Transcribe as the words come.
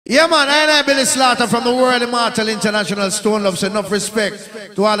Yeah, man, I Billy Slaughter from the World Immortal International Stone Love. So enough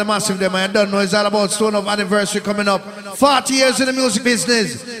respect to all the massive them. I don't know, it's all about Stone Love anniversary coming up. 40 years in the music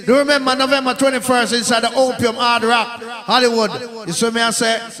business. Do you remember November 21st inside the Opium Hard Rock, Hollywood? You see me, I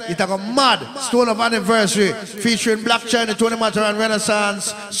say, it's a mad Stone Love anniversary featuring Black China, Tony Mataran,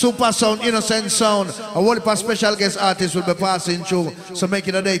 Renaissance, Super Sound, Innocent Sound. A whole heap of special guest artists will be passing through. So make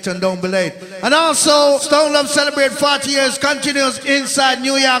it a date and don't be late. And also, Stone Love celebrate 40 years continues inside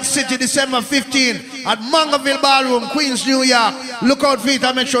New York City, December 15 at Mangoville Ballroom, Queens, New York. Look out for it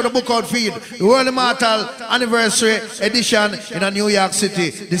and make sure the book out feed. The World Immortal Anniversary Edition in a New York City,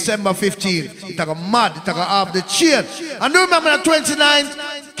 December 15. It's a mad, it's a off the chain. And remember the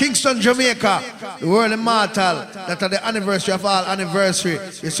 29th, Kingston, Jamaica, the World Immortal. That's the anniversary of all anniversary.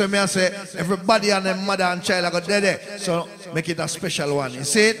 You see me, I say, everybody and their mother and child are going there. So make it a special one, you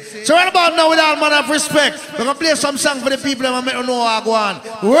see it? So right about now, with all manner of respect, we're going to play some song for the people and make them know how I go on.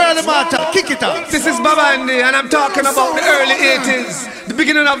 World Immortal, kick it up. This is Babandi, and I'm talking about the early 80s. The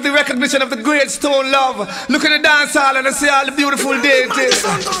beginning of the recognition of the great Stone Love. Look at the dance hall and I see all the beautiful deities.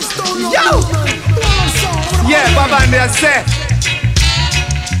 Yo! Yeah, Babandi, I say.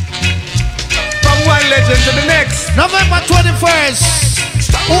 From one legend to the next. November 21st.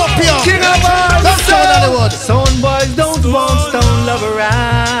 Opium. King of all That's Hollywood. Stone boys don't want Stone Love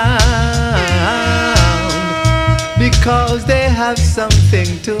around because they have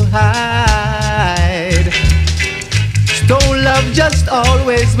something to hide. Stone Love just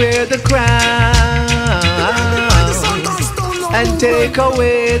always wear the crown and take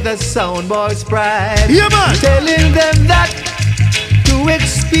away the sound boys' pride. Yeah, man. Telling them that to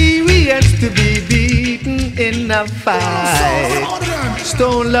experience to be beaten in a fight,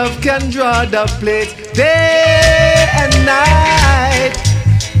 Stone Love can draw the plate day and night.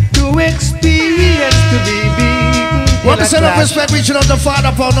 To experience to be beaten. What is enough respect reaching out to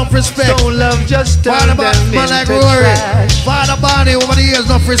Father Pound, enough respect. Stone Love just turned them man like into Rory. trash. Father Barney over the years,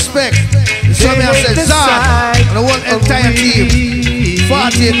 enough respect. So me I say Zard and the whole entire team.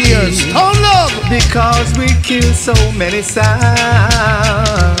 14 years. Stone Love. Because we kill so many sounds.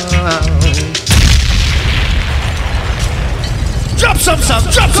 Drop some song,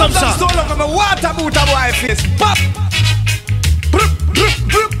 drop some song. Stone Love, I'm a water boot of my face. Pop!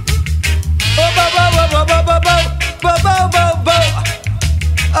 Oh, bo, bo, bo, bo, bo, bo, bo, bo, bo, bo.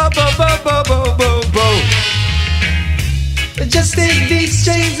 Oh, bo, bo, bo, bo, bo, bo. Just take these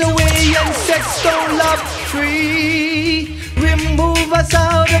chains away and set Stone Love free. Remove us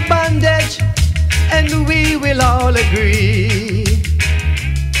out of bondage and we will all agree.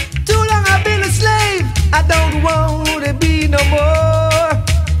 Too long I've been a slave, I don't want to be no more.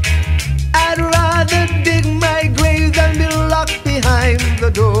 I'd rather dig my grave than be locked behind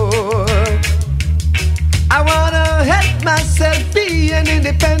the door. I wanna help myself be an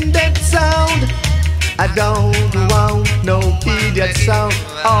independent sound. I don't want no idiot sound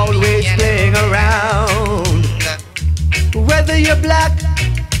always playing around. Whether you're black,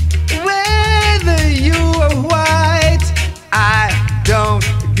 whether you are white, I don't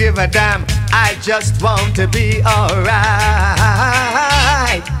give a damn, I just want to be alright.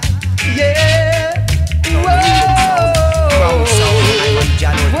 Yeah. Whoa.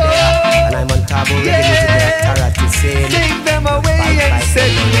 And I'm on Tabo Yeah. Take them away and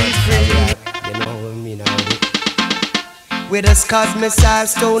set me free. You know what I mean? With a Scud missile,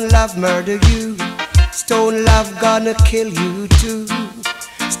 Stone Love murder you. Stone Love gonna kill you too.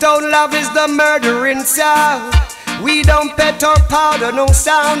 Stone Love is the murdering sound. We don't pet or powder no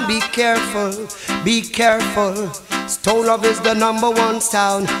sound. Be careful, be careful. Stone Love is the #1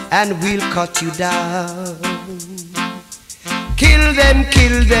 sound, and we'll cut you down. Kill them,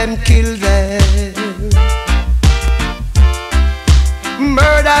 kill them, kill them.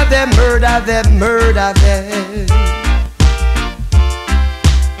 Murder them, murder them, murder them.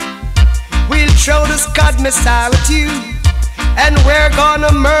 We'll throw the Scud missile at you, and we're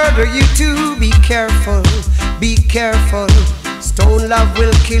gonna murder you too. Be careful, be careful. Stone Love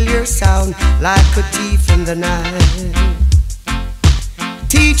will kill your sound like a thief in the night.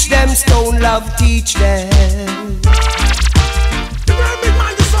 Teach them, Stone Love, teach them.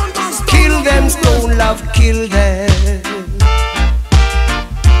 Kill them, Stone Love, kill them.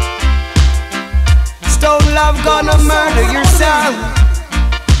 Stone Love gonna murder your sound.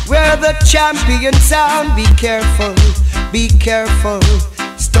 We're the champion sound. Be careful, be careful.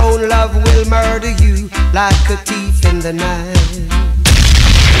 Stone Love will murder you like a thief in the night.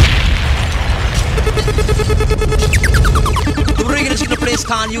 To bring it to the place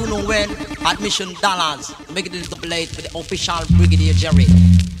can you know when admission dollars make it into plate with the official Brigadier Jerry.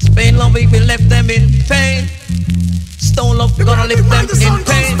 Spain love we left them in pain. Stone Love we gonna lift them in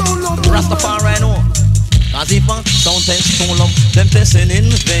pain. stone love, them testing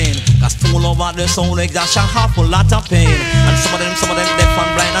in vain. Cause stone love at the sound exhaustion have a lot of pain. And some of them deaf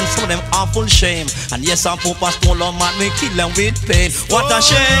and blind, and some of them are full shame. And yes, some Papa stone love man, we kill them with pain. What a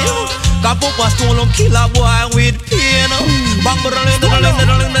shame. Cause Papa stone love kill a boy with pain. Bang,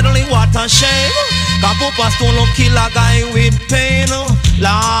 what a shame. Cause Papa stone love kill a guy with pain.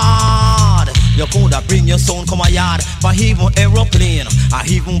 Lord, you coulda bring your son come a yard for even aeroplane, or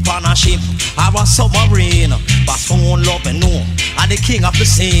even pan a ship, or a submarine. But stone love and know, and the king of the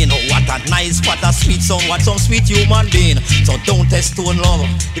scene. Oh, what a nice, what a sweet song, what some sweet human being. So don't test stone love.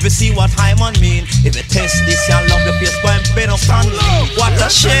 If you see what I man mean, if you test this and love your face, boy, bend up and what a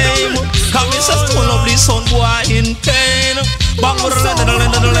shame. Cause we say stone love this son boy in pain. Bang,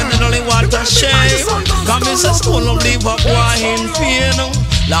 what a shame. Cause we say stone love leave a boy in pain.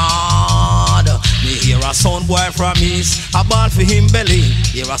 Lord, me hear a son boy from east, a ball for him belly.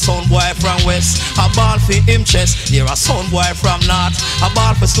 Hear a son boy from west, a ball for him chest. Hear a son boy from north, a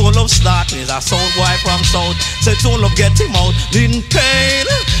ball for stone love start. Here's a son boy from south, say stone love get him out in pain.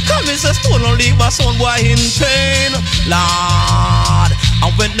 Come in, say stone love leave a son boy in pain. Lord,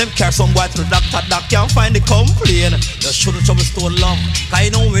 and when them carry some boy to the doctor, doc can't find the complaint. You shouldn't trouble stone love, cause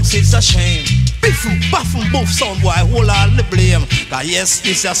you know it's a shame. Biff and baff and boof, son boy, hold all the blame. Cause yes,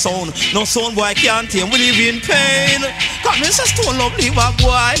 this a sound, no son boy can't tame, we live in pain. Cause me say stone love leave a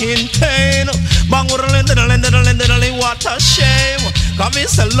boy in pain. Bang, what a shame. Cause me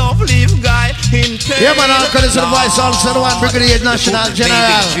say love leave guy in pain. Yeah man, Uncle is the voice also the one Brigadier National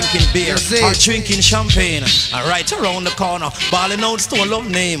General. Drinking beer, or drinking champagne, and right around the corner, balling out stone love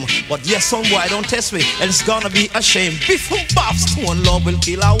name. But yes, son boy, don't test me, and it's gonna be a shame. Biff and baff, stone love will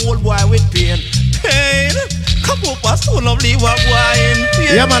kill a old boy with pain. Pain. Come up, stone love leave a boy in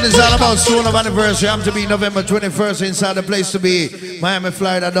pain. Yeah man, it's all about Stone Love anniversary. I'm to be November 21st inside the place to be Miami,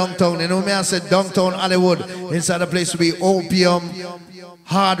 Florida, downtown. You know me, I said downtown Hollywood. Inside the place to be Opium,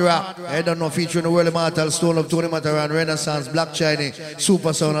 Hard Rock. I don't know, featuring the World Immortal, Stone Love, Tony Mataran, Renaissance, Black China,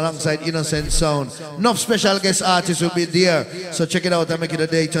 Super Sound alongside Innocent Sound. Enough special guest artists will be there. So check it out and make it a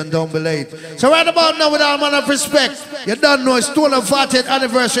date and don't be late. So right about now, with all manner of respect, you don't know it's Stone Love 40th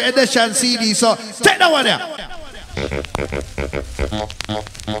anniversary edition CD. So take that one there.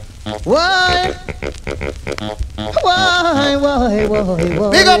 Why?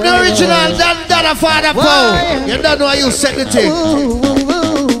 Big up the original Dan Dada Father Poe. You don't know how you set the thing.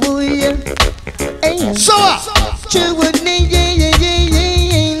 So you would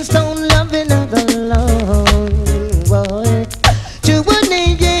need stone loving alone. You would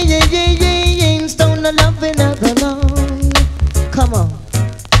need stone loving alone. Come on.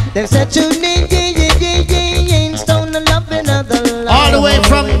 They said you need stone loving alone. All the way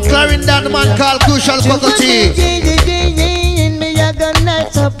from Clarendon, the man called Crucial Cockatee.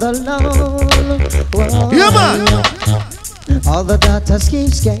 Yeah man. All the daughters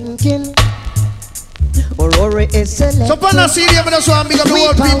keep skanking. Rory is select. So on the CD, I'm just want to big up the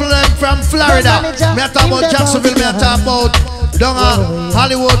old people from Florida. Me talk about Jacksonville, me talk about Donga,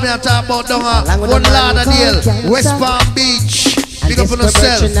 Hollywood, me talk about Donga, Fort Lauderdale, West Palm Beach. Big up on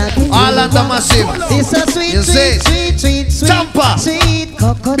yourself, Orlando Massive. You see, Tampa.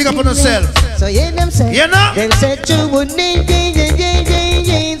 Big up on yourself. So yeah, them say, you know? Them said you would need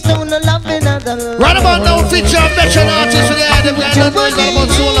stone loving other. Right about now, feature veteran artists with the item guys that knows all about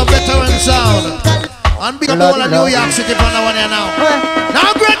soul of veteran sound. And big up all of New York City for that one here now.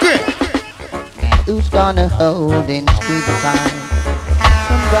 Now, Gregory. Who's gonna hold in the street time?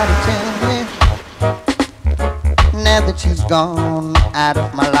 Somebody tell me. Now that she's gone out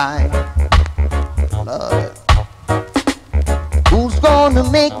of my life, Lord, who's gonna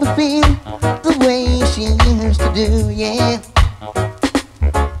make me feel the way she used to do, yeah?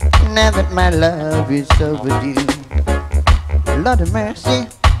 Now that my love is overdue, Lord of mercy.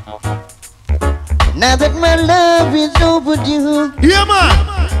 Now that my love is overdue. Yeah man,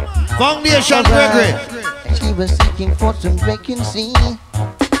 Foundation Gregory. She was seeking for some vacancy.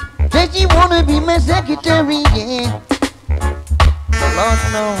 Said she wanna be my secretary, yeah. Lord,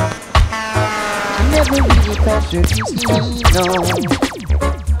 no. She never really passed her DC, no.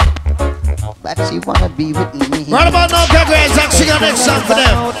 But she wanna be with me. Right about now, Gregory, Zach, sing our next song for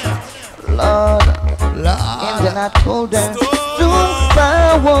them. Lord. And then I told her, soon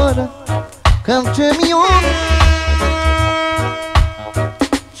fire water, come turn me on.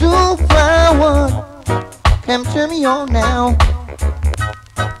 Soon fire water, come turn me on now.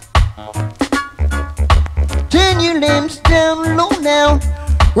 Turn your limbs down low now.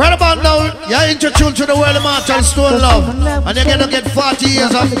 Right about now, you're introduced to the World Immortal Stone Love. And you're gonna get 40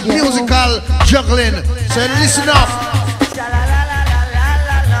 years of musical juggling. So listen up.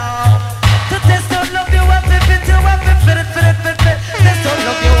 To test out love, you have to fit, you have to fit it, fit it.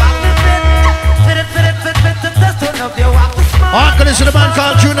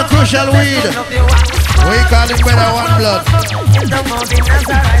 crucial weed. We call it better one blood. In the morning as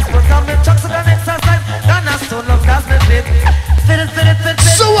I rise, put on me chucks and exercise. Then I stone love, that's me fit. Fit.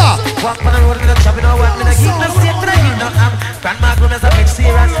 So what? Walk on the road with a chop, you know what? Me no keep no state, but I heal no am. Grandma grown as a big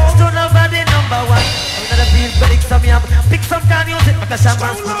serious. Stone love are the number one. I'm gonna feel big some yam. Pick some can use it, but the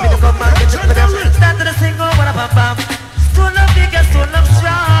shaman scoop me the come and get it with them. Start to the single, what a bam bam. Stone love big and stone love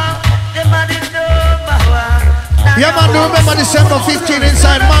strong. Them are the number one. Yeah man, remember December 15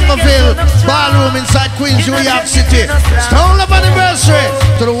 inside Mangoville Ballroom inside Queens, New York City. Stone Love anniversary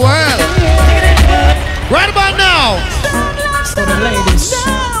to the world. Right about now. For the ladies,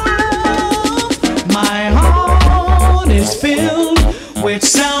 my heart is filled with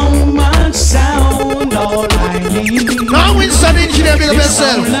so much sound. All I need. Now Winston Engineer, big up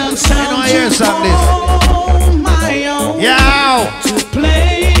yourself. You know I hear something. Yeah. To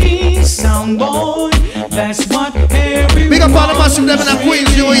play sound boy. That's what everyone. Big up all the massive them in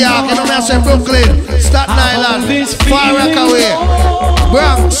Queens, New York. You know me I say Brooklyn, Staten Island, Far Rockaway,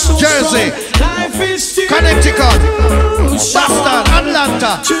 Bronx, Jersey, Connecticut, Boston,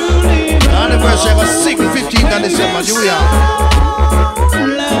 Atlanta. Anniversary was 6/15 of December, New York.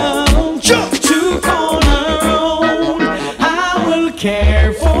 To call around, I will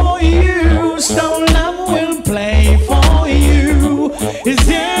care for you. Stone Love will play for you. Is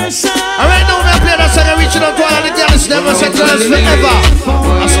there some? Alright, now we play that song and reaching out to all the girls. Never said to us forever.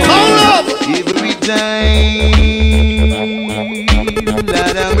 A Stone Love. Every time,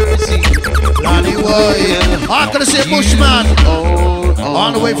 Lord have mercy. Lordy boy, I could say Bushman,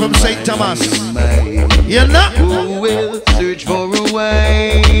 all the way from St. Thomas. You know? Who will search for a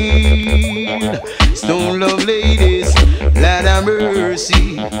while? Stone Love ladies, Lord have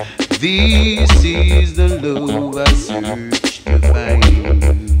mercy. This is the love I search to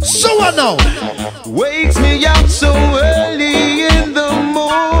find. So what now? Wakes me up so early in the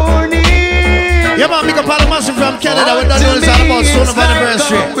morning. Yeah man, big up all the massive from Canada. We don't know this all about Stone Love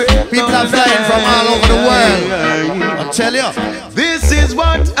anniversary. People are flying from all over the world. I'll tell you. This is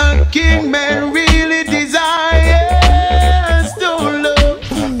what a king man really desires. Stone Love,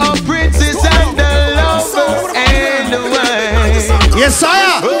 a princess and a lover and a wife. Yes,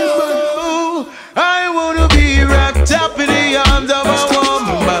 sire. Oh, I wanna be wrapped up in the arms of a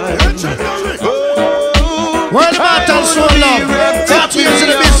woman. Oh, World Immortal Stone Love. 40 years in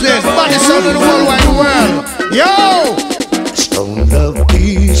the business. Body sound of the whole wide world. Yo! Stone Love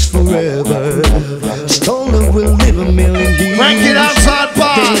peace forever. Stone Love will live a million years. Rank it outside,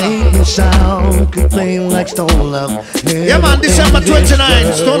 There ain't no sound could play like Stone Love. Yeah man, December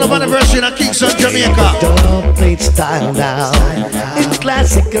 29th, Stone Love anniversary in Kingston, Jamaica. Dub plate style now. It's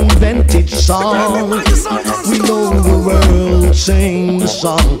classic and vintage song. We know the world will sing the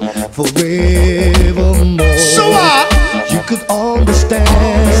song forevermore. So what? You could understand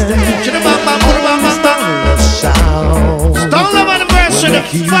Stone Love sound. Stone Love anniversary, the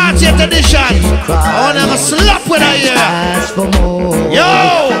 40th edition. I wanna have a slap with her here. Ask for more. Yo!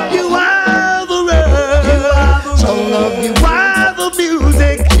 You are the world. Stone Love, you are the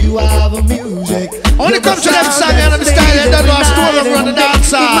music. You are the music. When it comes to them song and them style, they don't know Stone Love run the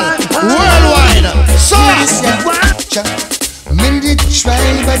dance hall worldwide. So many did try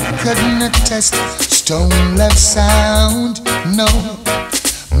but couldn't attest Stone Love sound, no.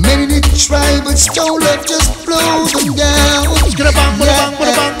 Many did try but Stone Love just blow them down.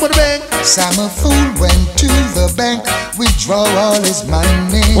 Sam a fool went to the bank, withdraw all his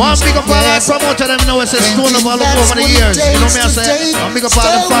money. one big up all I promote them now, I say Stone Love all over the years. You know me I say, one big up all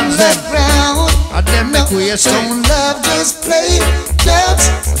the fans them. And them make we say Stone Love just play clubs,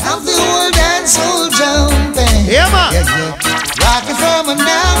 have the whole dance all jumping. yeah man. Rocking from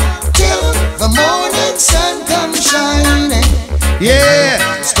now till the morning sun comes shining. Yeah.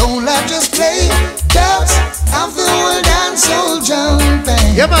 Stone Love just play dubs, have the whole dance all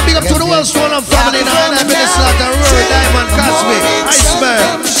jumping. Yeah man, big up to the whole Stone Love family now. And I've been like a Rory, Diamond, Cosby,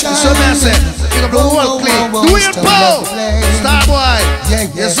 Iceberg. So me I say, big up the whole clean. Do it, Paul. Star Boy.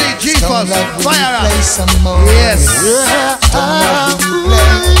 You see, G-Force, Fire Up. Yes.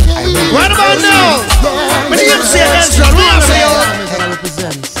 Right about now. When you say Ezra, we have to say,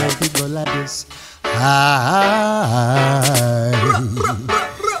 Represent some people like this.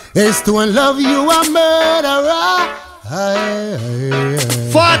 It's to love you a murderer.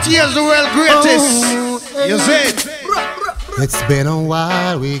 40 years the world greatest. You see it? It's been a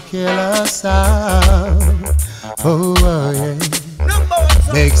while we kill us out. Oh yeah.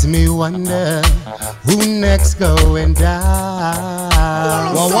 Makes me wonder who next going down.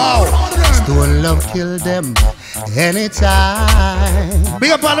 Wow, wow. Stone love kill them anytime.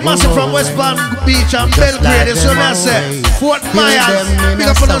 Big up on the massive from West Palm Beach and Belgrade. You see what I say? Fort Myers. Big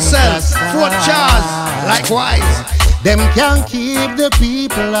up on yourself. Fort Charles. Likewise. Them can't keep the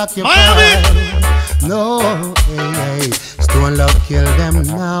people occupied. Miami. No, hey. Stone love kill them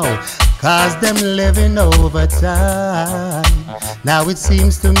now, cause them living over time. Now it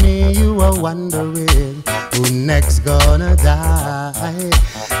seems to me you are wondering who next gonna die.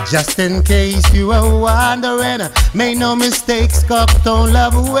 Just in case you are wondering, make no mistakes, Stone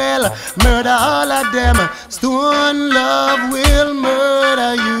love will murder all of them. Stone love will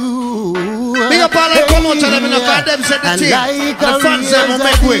murder you. Big up all the promoters, them in the front, them set the team. And the fans them will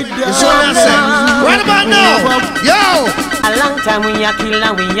make way. You see what I say? Right about now, yo! A long time we a kill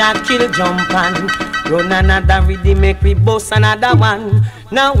and we a kill jump on. Run another rhythm, make we boss another one.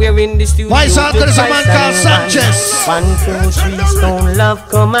 Now we're in the studio. Why is all there's a man called Sanchez? 1, 2, 3, Stone love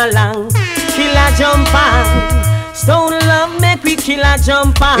come along. Kill a jump on. Stone love make we kill a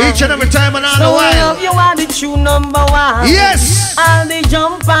jump on. Each and every time and all the Stone while. love you are the true number one. Yes. All the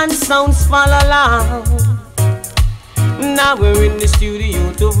jump and sounds follow along. Now we're in the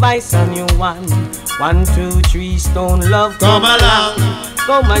studio to vice a new one. 1, 2, 3, Stone love come along.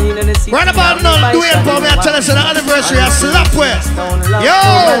 Come on, you know the city. Right about now, do it for me. I tell us the anniversary. I slap with. Yo.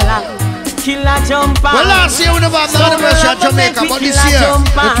 Kill a jump on. Well, last year we never had the anniversary at Jamaica, but this year,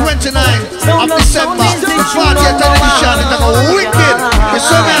 the 29th of December, the 40th edition, it's like a wicked. You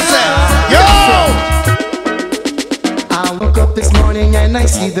saw me, I said, yo! I woke up this morning and I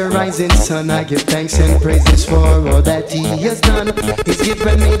see the rising sun. I give thanks and praises for all that He has done. He's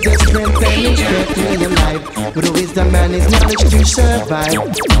given me the strength and He's kept me alive. With the wisdom and His knowledge to survive.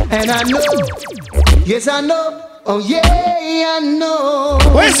 And I know, yes I know, oh yeah I know.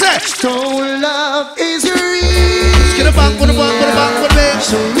 Where's that? Stone love is real. Get it back, put it back, put it back, put it back.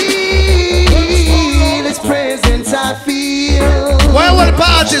 So real, His presence I feel. Why all the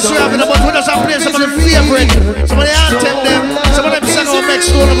parties we having, but we just have played some of the favorite, some of the anthem them, some of them sang on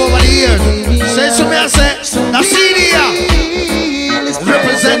next Stone Love over the years. Say to me, I say, now see here,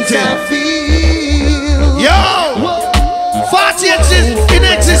 representing. Yo, 40 in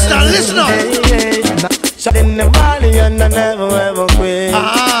existence, listen up. Shot in the valley and I never ever quit.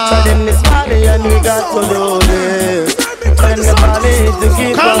 Shot in this valley and we got to do this. Shot in the valley to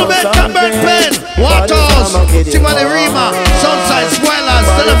keep on Pen, Waters, Timothy Rima, Sunside, Spoilers,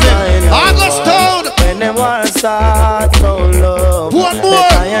 Television, August Town, when they want to start so low. Portmore,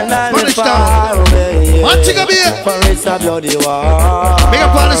 Spanish Town, Antigua Bay, for it's a bloody war. Big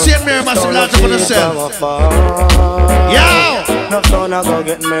up on the St. Mary, massive lads for yourself. Yo! No son I go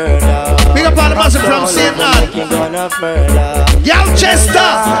get murdered. Big up on the massive from St. Ann. Yo,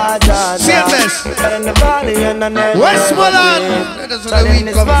 Chester, Seamless, Westmoreland. That's where we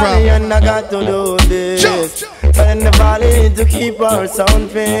come from. And I got to do this. But in the valley to keep our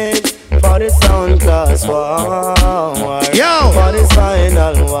sound fit for the sound class war. Yo! For this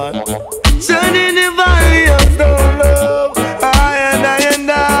final one. Shine in the valley of Stone love. I.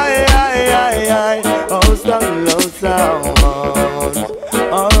 Oh, Stone love sound.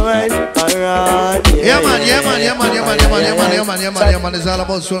 Alright. Yeah man. It's all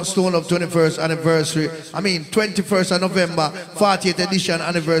about Stone Love 21st anniversary. I mean 21st of November, 40th edition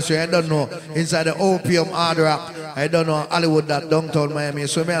anniversary. I don't know. Inside the Opium Hard Rock. I don't know Hollywood, that downtown Miami.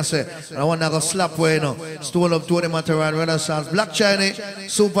 So me I say, I want to go slap where you know. Stone Love 20 Mataran, Renaissance, Black Chinese,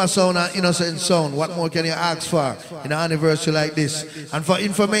 Super Sound and Innocent Sound. What more can you ask for in an anniversary like this? And for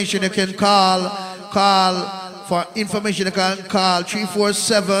information you can call. For information you can call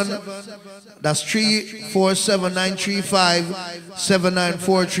 347. That's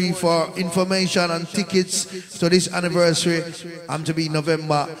 347-935-7943 for information and tickets to this anniversary. I'm to be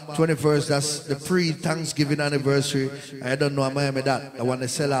November 21st. That's the pre-Thanksgiving anniversary. I don't know Miami that. I want to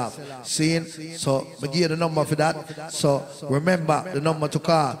sell out. Seeing? So I give you the number for that. So remember the number to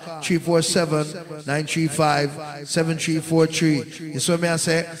call 347-935-7343. You see what I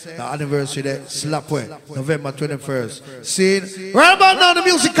say? The anniversary there. Slapway. November 21st. Seeing? Right about now the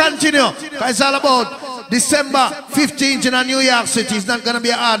music continue. It's all about December 15th in New York City. It's not going to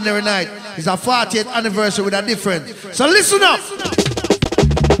be an ordinary night. It's a 40th anniversary with a difference. So listen up.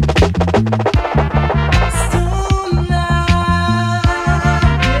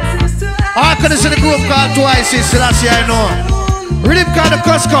 I could see the group called Twice. Last year I know. Rhythm called the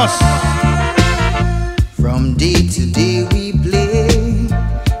Cuscus. From day to day we play.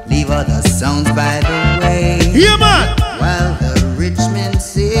 Leave other sounds by the way. Yeah man. While the rich man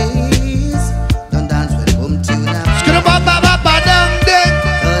says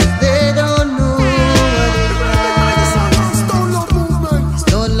cause they don't know what it is.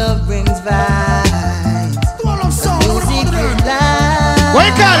 Stone love brings value.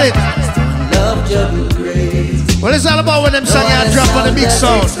 it? Well, it's all about when them song you drop on the big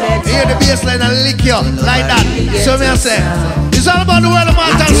sound. You hear the bass line and lick you like that. So me I say, it's all about the world of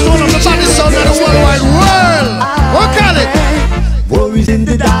Malta and Stone of the baddest sound of the worldwide world. What call it? Worries in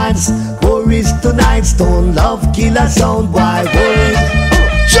the dance, worries tonight. Stone love killer sound, why worries?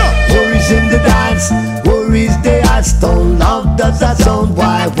 Sure. Worries in the dance, worries they are. Stone love does that sound,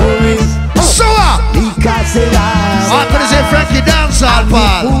 why worries? So because they are. I'm gonna say Frankie dance all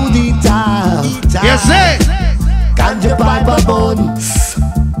part. Yes, sir. Ganja pipe a bun.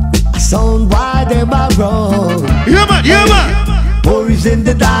 Sound why them are wrong. Yeah man, yeah man. Worries in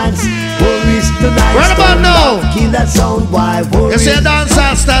the dance, worries tonight. Right about now. Kill that sound why worries. You see a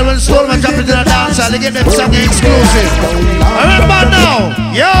dancehall style when Stone man jump into the dancehall, they get them song exclusive. Right about now,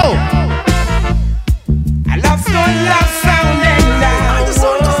 yo. I love Stone love sounding loud.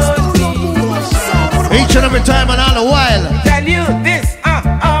 Each and every time and all the while. Tell you this,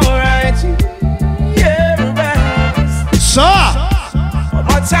 alright. Yeah, right. So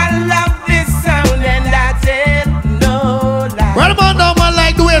much I love this sound and that's it, no lie. right about now, man,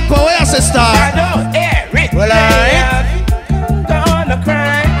 like the way Power sister. I don't hear it. Well, I'm gonna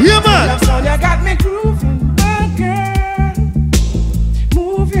cry. Yeah, man. Love sound, you got me grooving, my girl.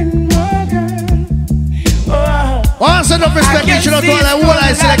 Moving, my girl. Oh, Once enough respect, we should not all that whole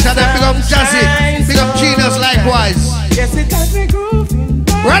eye selection and become jazzy, become genius likewise. yes, it got me grooving.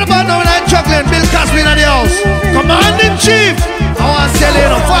 Right about now, when I'm juggling, Bill Cosby in the house. Commanding Chief. I want to tell you,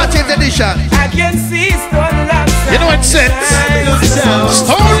 14th edition. I can see Stone love. You know what it says?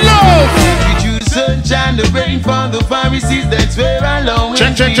 Stone love. Sunshine, the rain from the Pharisees, that's where I long.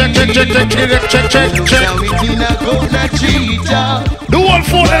 Check. The whole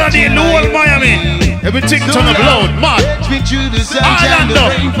phone in the whole Miami. Everything turn up loud, man. Orlando,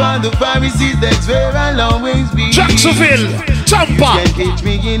 Jacksonville, Tampa. Catch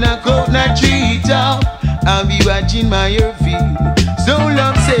me in a coconut tree top. I'll be watching my field. So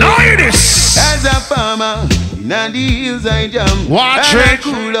long say, now hear this. as a farmer, in the hills I jump. Watch and it. I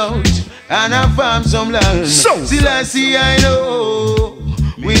cool out, and I farm some land. So still I see, I know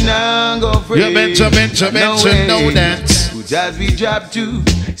we now go free. You mention know that. As we drop to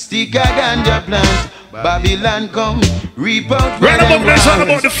stick a ganja plant, Babylon come reap out. Right about this, all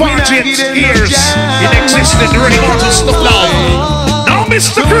about the 40th years in existence, ready to stop now. Now,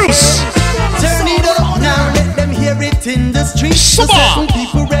 Mr. Cruz. Turn it up now, let them hear it in the streets. To certain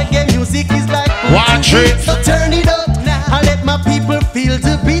people, reggae music is like watch it. So turn it up now, and let my people feel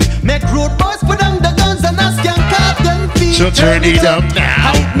the beat. Make road boys put on the guns and ask and cut them feet. So turn it up now.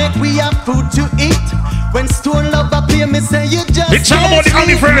 How it make we have food to eat. When Stone Love appear, me say you just. It's all about the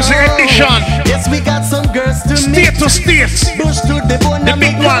anniversary edition. Yes, we got some girls to state to state. Bush to the bone. The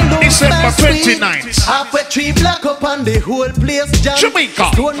big one, December 29th. Halfway tree black up on the whole place jam.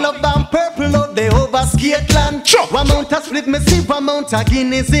 Jamaica. Stone Love and purple out the over Skateland. One mount a split, me see one mount a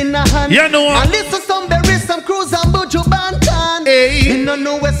Guinness in a hand. You know what? And listen some Beress, some Cruise and Buju-Beenie. Hey. Me no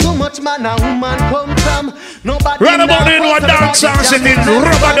know where so much man and woman come from. Nobody right about in what dance songs in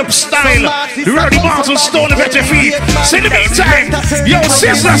rubber dub style. Ready Martin Stone at your feet. See in the meantime, yo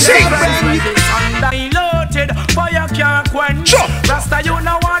sister sing. Undiluted, fire can't quench. Rasta, you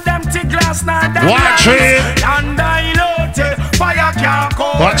know what them to glass now. Watch it. Undiluted, fire can't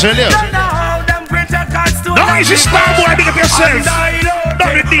quench. Watch it. No, easy star boy, big up yourself.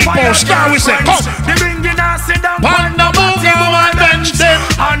 Not the depot, star we say, come. Panda move and bench them.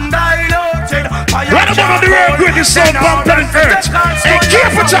 Undiluted, fire right about on the road, greatest sound pump on earth. Hey,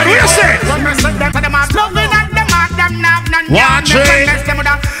 careful, Chad, what you say? Watch it.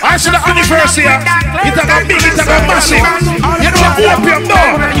 I see the anniversary. It's a big, it's a massive. You know what opium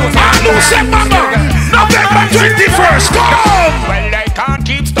now? I know September, November 21st. Come. Well, they can't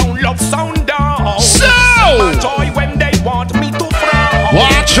keep Stone Love sound down. So joy when they want me to frown.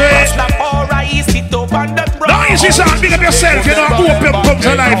 watch it. Now easy sound, big up yourself. You know opium comes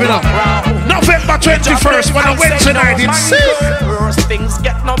alive, you know. November 21st, when I Wednesday night, it's sick. Things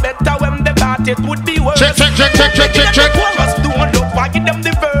get no better when they thought it would be worse. Check. Just don't look like give them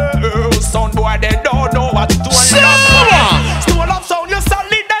the verse. Sound boy, they don't know what to do. Stone Love sound, you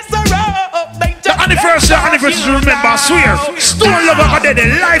solid as a rock. The anniversary to remember, I swear. Stone Love are dead,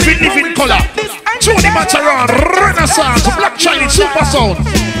 live in living color. Tony Mataran, Renaissance, Black Chinese Super Sound.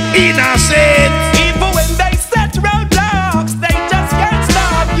 Innocent. Even when they set roadblocks, they just can't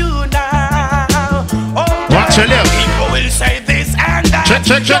stop you now. Oh, watch your left. People will say this and that. Check.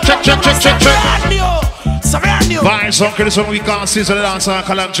 Brand new. Vibes, uncle, this one we call Sister the Dancer and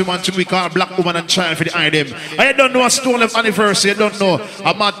Kalanchi Man, we call Black Woman and Child for the item. I don't know a Stone Love anniversary, I don't know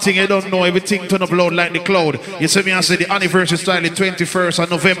a mad thing, I don't know everything turn up loud like the cloud. You see me, I say the anniversary style, the 21st of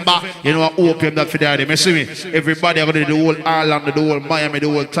November, you know, I opium that for the item. You see me, everybody, I'm going to do the whole Ireland, the whole Miami, the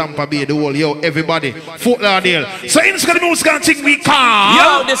whole Tampa Bay, the whole, yo, everybody, Fort Lauderdale. So in the music and thing we call.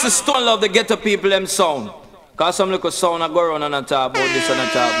 Yo, this is Stone Love, the ghetto people, them sound. Cause some little sound I go around and I talk about this and I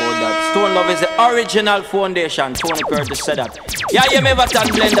talk about that. Stone Love is the original foundation. Tony Curtis said that. Yeah, you remember that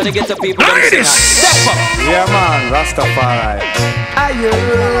blender to get the people. Step up. Yeah, man, Rastafari.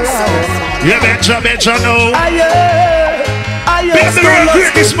 Yeah, Benja, no. Be the real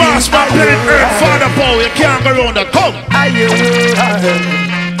greatest boss, man, playing Earth, Father Paul. You can't go around that. Come.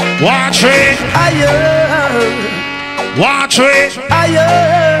 Watch it. Watch it.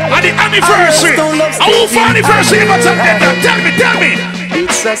 And the anniversary. How for anniversary you got that? Tell me.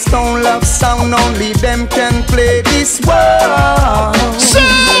 It's a Stone Love sound, only them can play this one.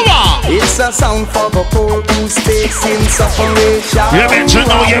 It's a sound for the poor who's facing separation. You mention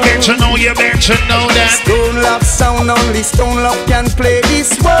know that. Stone Love sound, only Stone Love can play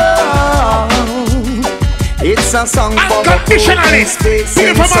this one. It's a song for the people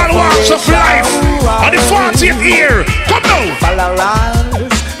from all walks of life. On the 40th year, come now.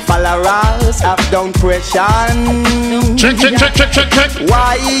 Followers have down question. Check.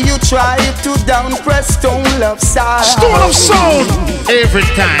 Why you try to down press Stone Love sound? Stone Love sound every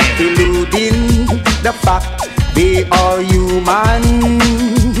time. Eluding the fact they are human.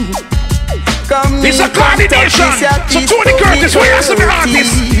 It's a coordination. So Tony Curtis, where has to be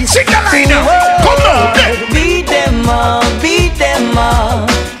artist? Sing the line now. Come now. Beat them up.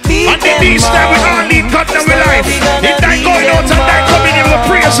 And the beast that we all need cut down with life. If that going out and that coming in, we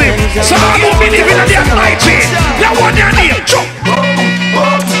praise him. So all who believe in the Almighty, that one their name. Jump.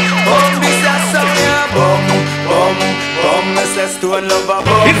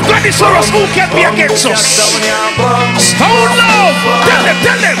 If God is for us, who can be against us? Stone Love.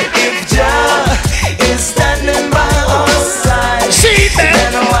 Tell them. If Jah is standing by our side, see them.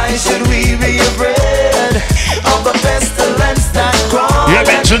 Then why should we be afraid of the pestilence that crawls? You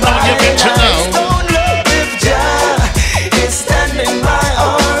mention now. Stone Love, if Jah is standing by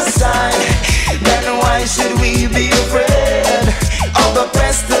our side, then why should we be afraid of the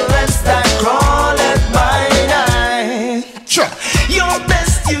pestilence that crawleth by night? Sure. Your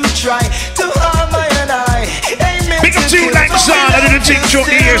best you try to harm I and I. Big up to you like Zan, I didn't think through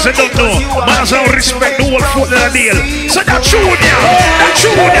the years, I don't know. Man, I don't respect the whole foot of the deal. So that true now,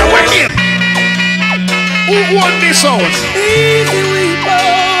 we're here. Who won this out? Easy we go.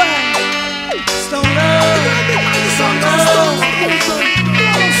 Stone Love.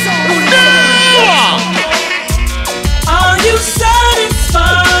 Are you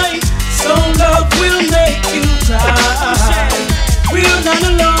satisfied? Stone Love will make you cry. We're not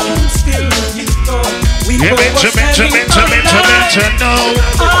alone, still you go. You mention, no.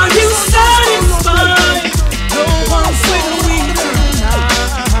 Are you satisfied? No one's with we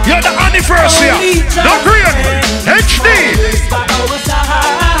tonight. You're the anniversary. No green. HD.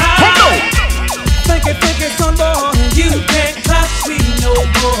 Come on. Think it, son boy. You can't clash me no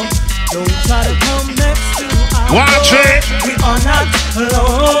more. Don't try to come next to us. Watch it. We are not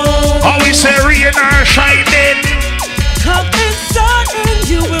alone. Always say rain or shining. Come inside and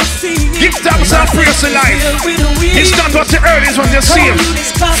you will see. Give thanks and praise to life. It's not what you earn, it's what you see.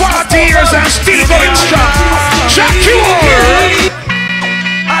 40 years and still going strong. Jack you all.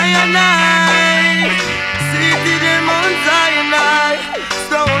 I and I, city them on Zion,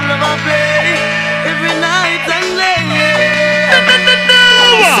 Stone Love I play every night and day.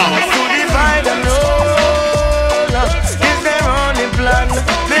 So divide and roll. It's their only plan,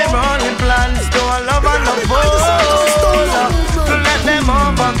 Stone Love and the bowl. To let them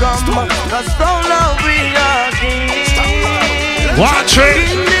overcome, 'cause Stone Love we are king. Watch it.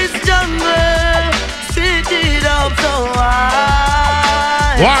 In this jungle, city up so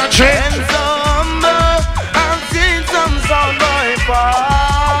high. Watch it. And so humble, I've seen some sound going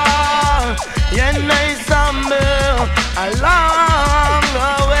far. Yeah, nice humble, along the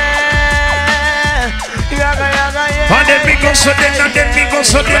way. And then we go so then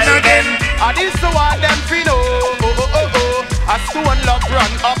again. And this is what them feel, a Stone Love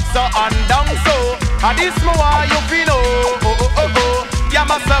run up so and down so. And this is what you feel, you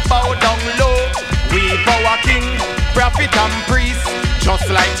must bow down low. We power king, prophet and priest. Just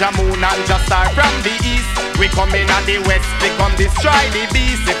like Jamoon and just start from the east. We come in at the west, we come destroy the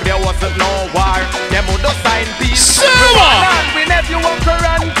beast. If there wasn't no war, them would have signed peace. We never walk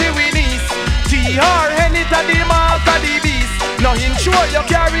around till we knees. TR, any to the mark of the beast. Nothing sure you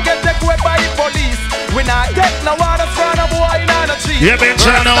carry get take away by police. We We not get no water from a boy in the tree. Yeah, bitch,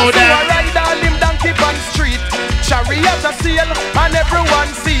 I know that. I ride on him donkey on street. Chariot a sail and everyone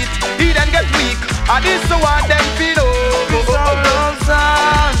see it. He then get weak. And this the one them feel.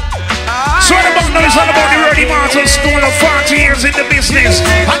 So what about now is all about the Ready Martin Stone of 40 years in the business.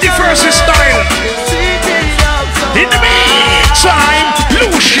 And the first is style. In the meantime,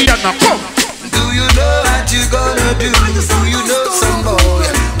 Luciana, come. Do you know what you gonna do? Do you know some boy?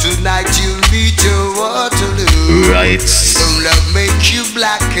 Tonight you'll meet your Waterloo. Right. Some love make you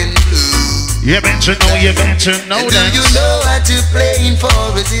black and blue. You better know that. Do you know what you're playing for?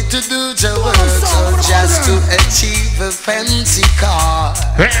 Is it to do the work or just to achieve a fancy car?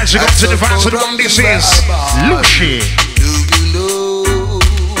 As you go to the fans of the one, this is Lucy. Do you know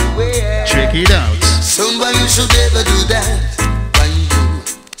where? Check it out. Someone you should never do that. When you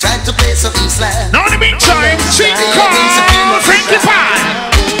try to play something slack. Now in the meantime, sing call, Frankie Pie.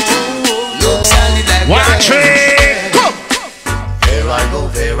 Watch it. Come. There I go,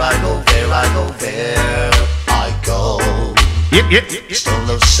 there I go, there I go, there I go. Yep. Stone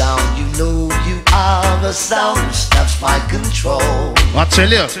of sound, you know you are the sound that snaps my control. I tell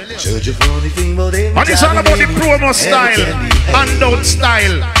you. Search a funny thing, but every and it's all about the promo style, handout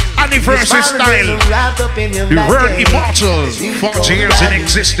style, anniversary style. The word immortal, 40 years in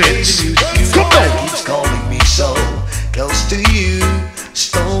existence. Come on. Keeps calling me so close to you.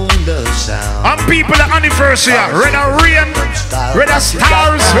 Stone the sound. And people at anniversary, red rain, red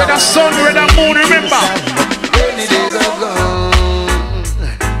stars, red sun, red moon, remember. Rainy days are gone,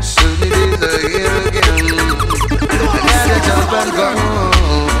 sunny days are here again. Another jump and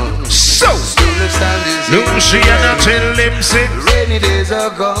gone. So, Luciana tell him say, rainy days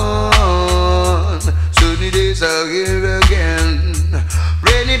are gone, sunny days are here again.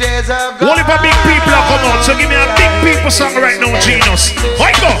 Rainy days are gone. All of our big people are come out, so give me a big people song right now, Genius.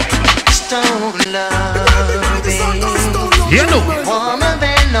 Why go? Stone loving, you know, warmer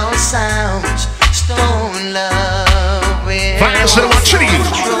than no sounds. Stone loving, fire so what should you?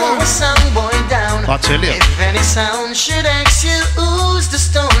 throw a song boy down. I'll tell you. If any sound should ask you who's the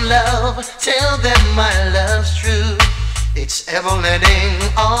stone love, tell them my love's true. It's ever letting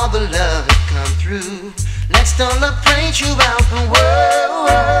all the love come through. Let's don't love pray throughout the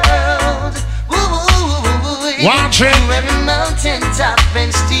world. Watch it. To every mountain top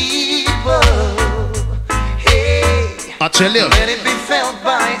and steeple. Hey, I tell you. let it be felt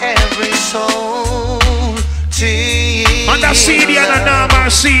by every soul. On the CD and a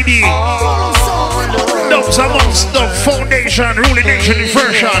normal CD. Dubs amongst the foundation, ruling nation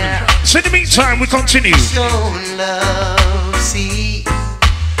version. So in the meantime, we continue. Stone love, see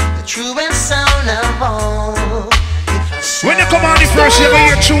the truest sound of all. When you come on the first, you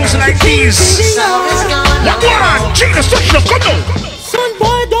hear tunes like these. Like one, Genius, touch them, come on. Son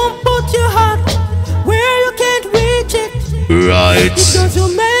boy, don't put your heart where you can't reach it. Right. It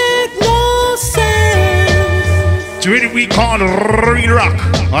doesn't make no sense. It's really we call real rock.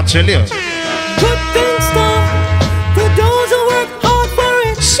 I tell you. Good things come to those who work hard for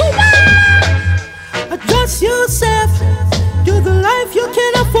it. So adjust yourself to the life you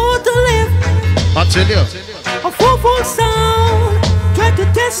can afford to live. I tell you. A full sound, try to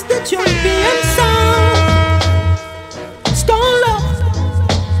test the champion sound. Stone love,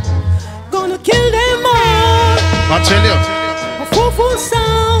 gonna kill them all. I tell you. A full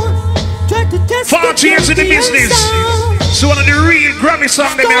sound, try to test 40 years in the business. So one of the real Grammy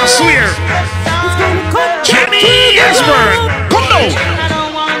songs, they may I swear. Jenny Esburn, come on. I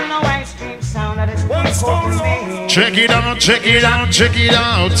don't want no ice cream sound that is me. Check it out, check it out, check it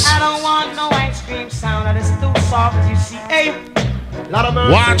out. I don't want no ice cream sound that is too soft, you see. Hey,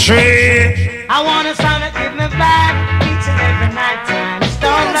 watch it. I want a sound that give me vibe each and every night time.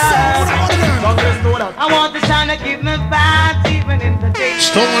 Stone love. I want the sound that give me vibes even in the day.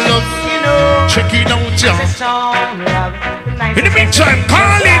 Stone love. You know, check it out, yeah. Stone love. In the meantime,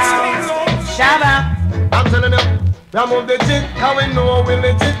 call it. Shabba. I'm telling you, we move the jig, how we know we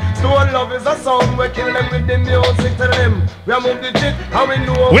legit. Stone love is a song, we kill them with the music. Tell them, we move the jig, how we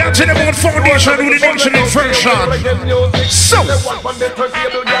know. We are telling about foundation with the nation in version. So, turn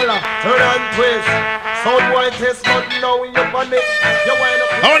and twist. Sound white test, but now in your body.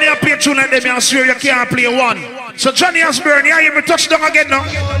 I only play tune like them, I swear you can't play one. So Johnny Osborne, you hear me touch down again now?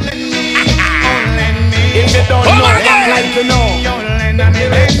 If you don't know, I'd like to know.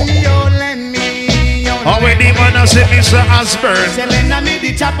 Oh, when the man say Mr. Osborne. Say lend me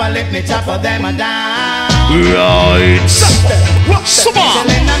the chopper, let me chopper them down. Right. What's up?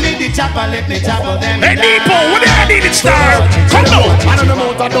 Say lend me the chopper, let me chopper them down. Hey, people, what do I need it, star? Come on. I don't know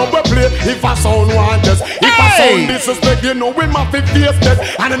about a double play. If I sound one just, if I sound Hey. Disrespect, you know we must be face that.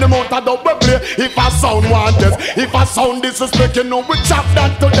 And in the amount of double play, if a sound want this, if a sound disrespect, you know we chop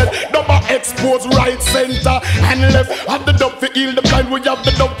that to death. Double expose right, center, and left. Have the dub to heal the blind, we have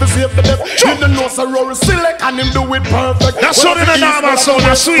the dub to save the deaf. You don't know so rory select and him do it perfect. That's all in the normal sound,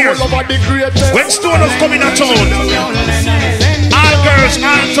 I swear. When Stoners come in a town, all girls,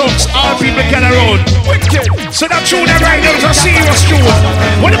 all thugs, all people can around. So that tune that right now is a serious tune.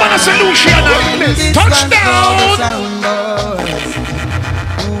 What about a solution? Touchdown!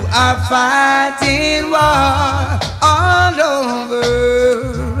 Who are fighting war all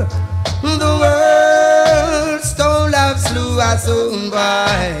over the world. Stone Love slew us on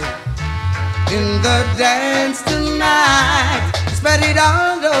by in the dance tonight. Spread it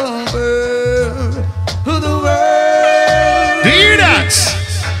all over the world. Do you hear that?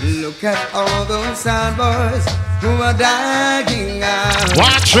 Look at all those sad boys who are dying out.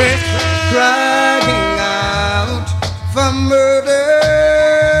 Watch it. Crying out for murder.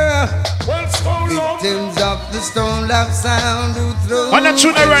 Victims of the Stone Love sound who throw. On the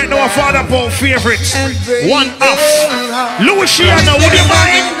tune right now, a Father Paul favorites. One off. Louisiana, would you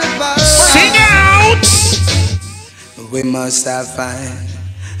mind? Sing out. We must have find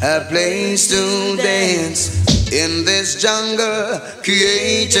a place to dance in this jungle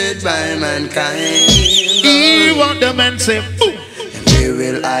created by mankind. You want the man say, boom. Where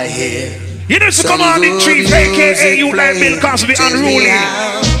will I hear? You know to come on in chief, aka you like Bill Cosby unruly.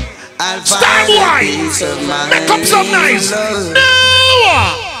 Star boy, make up some nice. No.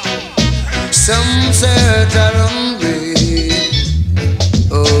 Some search are hungry.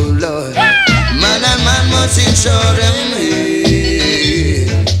 Oh Lord, man and man must ensure them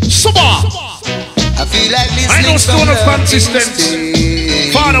here. I feel like this. I know Stone of Consistency.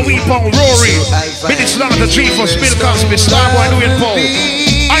 Father Weep on Rory. Minutes long the chief of Bill Cosby. Star boy doing Paul.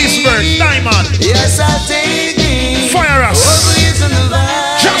 Iceberg, Diamond. Yes, I take it. Fire us.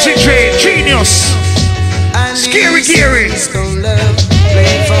 Johnson Trade, Genius. Scary Gary.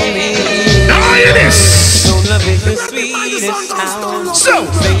 Now hear this. Stone Love is the sweetest sound. So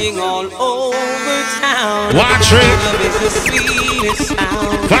singing all over town. Watch it. Stone Love is the sweetest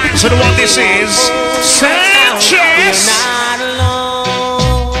sound. Fine, so the one this is Sanchez. Not alone.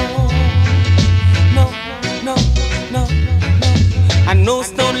 No. I know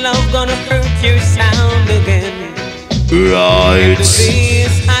Stone Love gonna hurt your sound again. Right.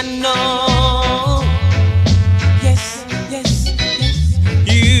 This I know. Yes.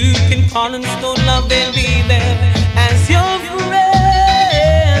 You can call on Stone Love, they'll be there as your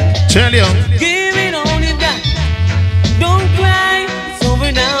friend. Tell you. Give it all you got. Don't cry, it's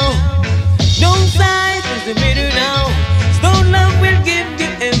over now. Don't sigh, it's bitter now. Stone Love will give you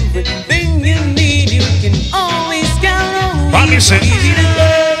everything you need. You can always count on. What is it?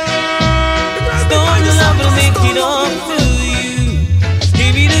 Stone Love will make it all to you.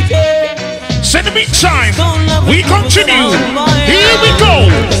 Give it again. Send the beat time. We continue. Here we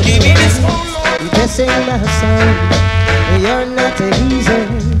go. Give me this. Pressing my sound, you're not easy.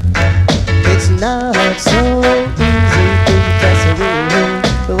 It's not so easy to press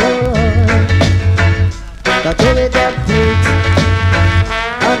away. Got to it up deep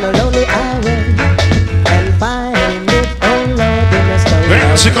on a lonely island and find it, oh Lord, in the stone.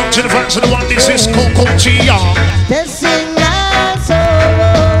 Let's come to the front of the one. This is Coco Tia. Pressing my soul.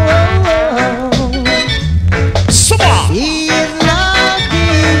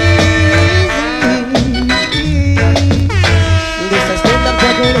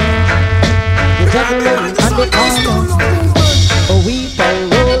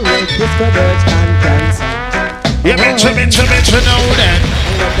 You mention now then.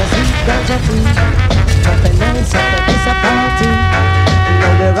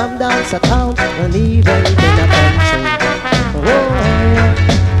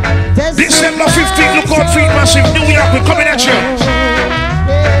 December 15th, look out, Feet Massive, New York, we're coming at you.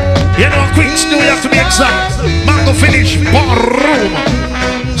 You know, Queens, New York to be exact. Mango Finish, Bar Room.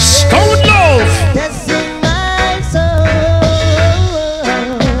 Stone Love.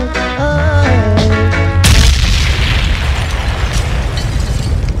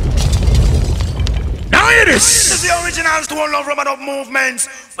 This is the original Stone Love Rubber Dub movements.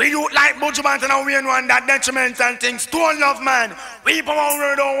 We do like Buju-Beenie and we ain't one that detrimental thing. Stone Love, man. We promote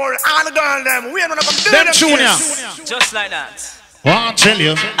word don't worry. All the girls them. We ain't gonna come do them Junior. Just like that. Well, I'll tell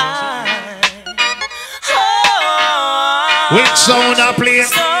you. Which sound I play?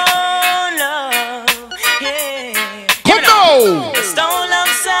 Stone Love, yeah. Come on! The Stone Love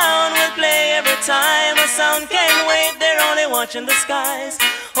sound will play every time a sound can wait. They're only one watching the skies,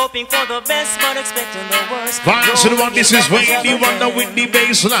 hoping for the best but expecting the worst. Vance to the one, this is Wayne, the wonder with the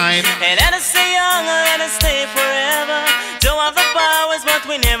bass line. And let us stay young and let us stay forever. Don't have the powers but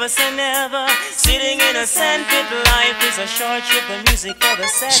we never say never. Sitting in a sandpit, life is a short trip, the music for the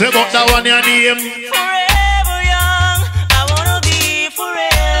sad. Say about that one, your name. Forever young, I wanna be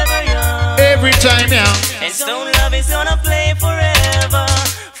forever young. Every time, yeah. And Stone Love is gonna play forever,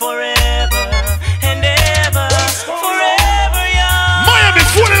 forever and ever. Forever young. Miami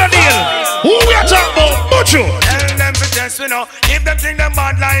full of the deal. Who we are talking about? Buju. Tell them to test me now. If them think them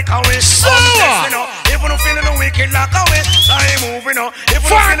bad like how we so test me now. If we don't feeling the wicked like how we I moving now. If we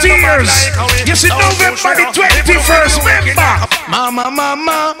 40 years. You see November the 21st. Remember. Mama,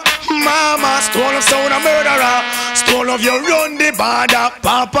 Stone of sound a murderer. Stone of you run the border.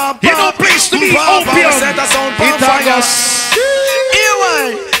 Papa, you know place to be opium. Set a sound for fire.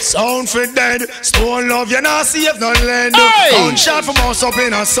 Sound for dead. Stone love you not see if no lend. Gunshot from us up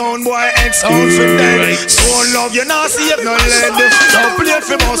in a sound boy head. Sound for dead. Stone love you not see if no lend. Don't play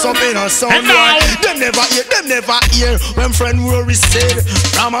for us up in a sound boy. Them never hear when friend Rory said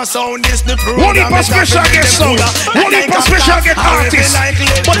from a sound this the program. Only for special guest sound. Only for special guest artists.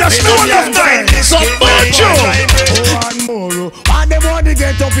 But that's no enough time. So Buju. One more. What they want to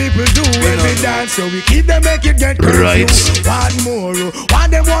get to people do every dance, so we keep them make it get right. One more. What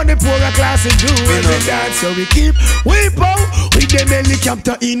they want the poorer class to do every dance, so we keep whip out with them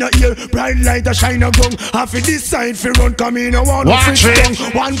helicopter in a ear, bright light a shine a gun. Half of this side fi run come in a one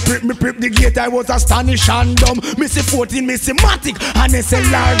one prip me prip the gate. I was astonished and dumb. Missy 14, Missy Matic and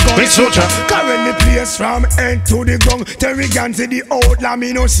SLR gun. Currently place from end to the ground. Terry Ganzi the outlaw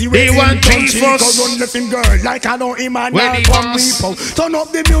me no see where want Jesus. Run lifting girl like I know him and I come repo. Turn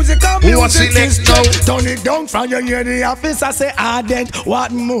up the music and music is turn it down from your ear. The officer say ardent.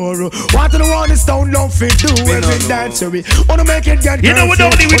 What more? What do the one is Stone Love fit do every dance? So we wanna make it get. You know we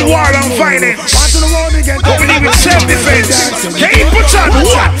don't need with war and violence. What do the one get? We need with self-defense. Can you put on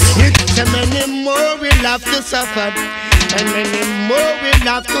what? So many more will have to suffer, and many more will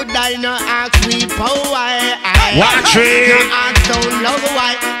have to die. No ask we why. Watch it. No ask Stone Love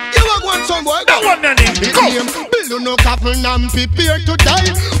why. You want one son boy? That one, Nanny. Go. Build no couple and prepare to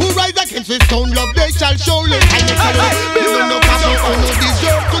die. Who rise against the Stone Love, they shall surely die. Build no couple who no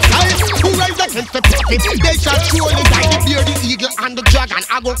deserve to die. Who rise against the prophet, they shall surely die. The bear, the eagle, and the dragon,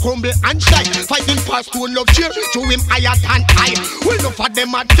 I go crumble and shine. Fighting for Stone Love cheer, show him higher than I. We know for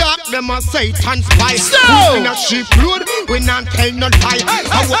them a dark, them a Satan's spy. We in a sheep road, we not tell no lie.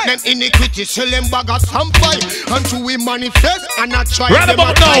 I want them iniquity, sell them bag of some fight. Until we manifest and not try right them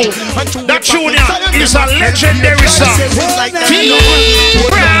about now, that tune is a legendary song.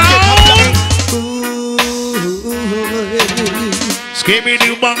 Skibby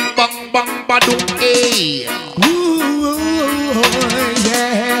do bang bang bang badoo. Hey.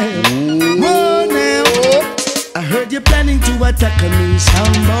 I heard you're planning to attack me,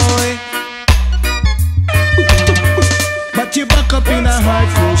 soundboy. But you back up in a hard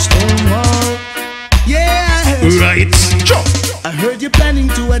full stone wall. Yes. Right. Jump. I heard you're planning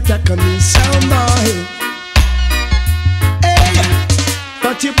to attack me, soundboy. Hey.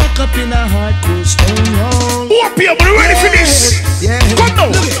 But you back up in a hard full stone wall. Whoop you, but ready for this. Yeah. Come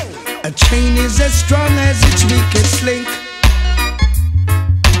now. A chain is as strong as its weakest link.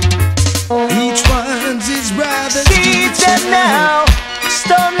 Each one's his brother's teacher now.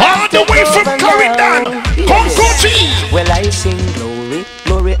 All the way from Corridon, Concochi. Well, I sing glory,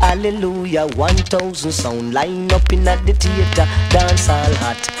 glory, hallelujah. 1,000 sound line up in at the theater. Dance all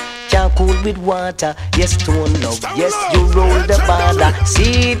hot, can't cool with water. Yes, Stone Love, yes, you roll the border.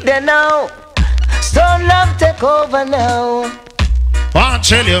 See it there now. Stone Love take over now. I'll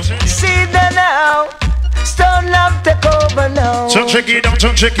tell you. See it there now. Stone Love take over now. So check it down,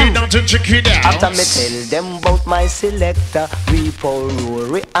 so check it down, so check it down. After me tell them about my selector, Repo,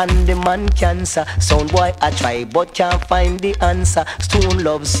 Rory, and the man cancer. Sound boy I try but can't find the answer. Stone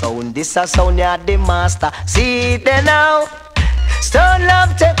Love sound, this a sound ya the master. See it there now. Stone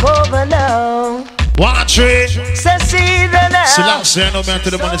Love take over now. Watch it. Say see the now. So long say no man to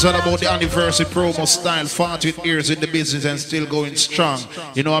the man, it's all about the anniversary promo style. 40 years in the business and still going strong.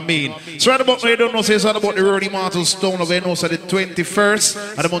 You know what I mean? So right about me, you don't know, say it's all about the Rory Martin Stone of Enos at the 21st.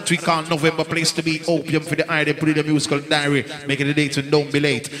 And the month we call November, place to be opium for the idea, put in the musical diary, making the dates and don't be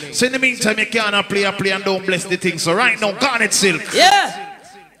late. So in the meantime, you cannot play and don't bless the thing. So right now, Garnet Silk. Yeah.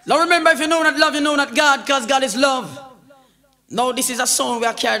 Now remember, if you know not love, you know not God, because God is love. Now this is a song we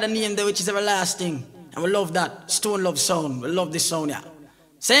are carrying the name there, which is everlasting. And we love that. Stone Love sound. We love this sound, yeah.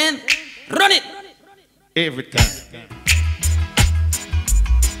 Saying, run it. Every time.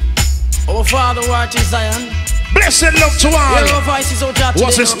 Our Father who art in Zion, Blessed love to all. Your voice is out there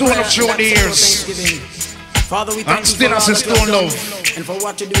What's today, a stone of through the years? Father, we And thank you still for as all a that stone you have love. done and for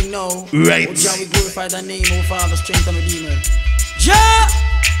what you're doing now. Right. Oh, Jah, we glorify thy name, oh Father, strength and redeemer. Jah,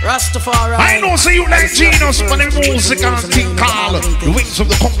 Rastafari. I know, say you like genius, but the music and thing call the wings of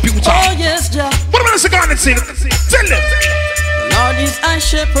the computer. Oh yes, Jah. What am I going to say? Tell them. Lord is thy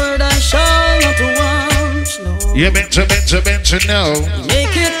shepherd, I shall not want. No. You mention now.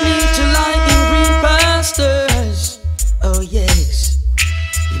 Make it me to lie in green pastures. Oh yes.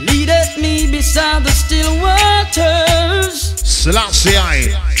 He leadeth me beside the still waters. Selassie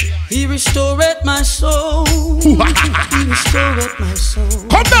I. He restoreth my soul. He restoreth my soul.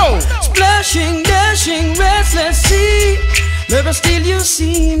 Come now. Splashing, dashing, restless sea. Never still you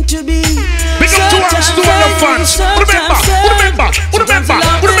seem to be. Big up to our Stone Love fans. Remember.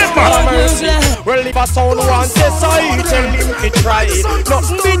 Well, if a sound wants to say, tell him to try.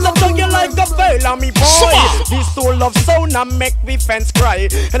 Nothing beats a tongue you like a veil on me boy. This soul love sound and make me fans cry.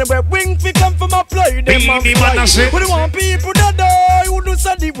 And where wings we come from a play, them a fly. We want people that die who do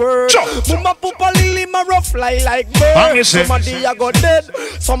say the word. Mama pupa lily ma rough fly like bird. Somebody a go dead,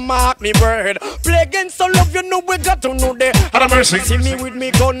 some mark me word. Play against the love, you know we got to know that. See me with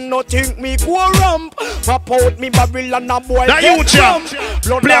me gun, no think me go ramp. Pop out me Babylon a boy. Now you jump.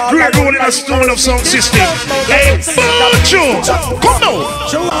 Play a great role in a Stone Love sound system. Hey, Buju, come now.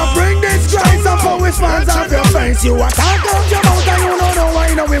 So I bring this Christ up for his fans of your face. You attack out your mouth and you don't know why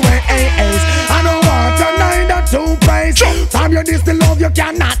you know we went AAs. I don't want a 9 or 2 pace. Time you this the love you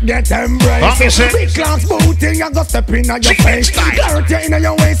cannot get embraced. Big class booting you go step in on your face. Dirt you in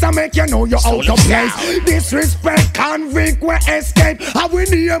your waist and make you know you're out of place. Disrespect convict we escape. I we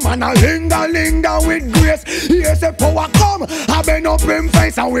name and a linger with grace. Here's the power come. I been up in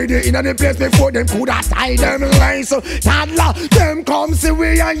face and we the in the place before them could have tied them lines. So toddler them come see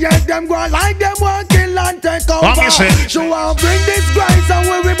we and yet them go like them want kill and take over. So I'll bring this grace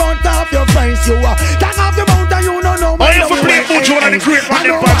and we bounce off your face. You take off your mount and you don't know. Oh, you for play Buju and the great man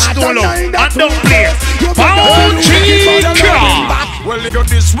them back Stone Love. And don't play. Well, if you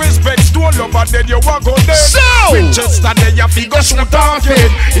disrespect Stone Love, then you walk on there. So Winchester, then you figure shoot off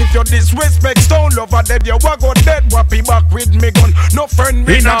it. If you disrespect Stone Love, then you walk on dead. Wappy back with me gun. No friend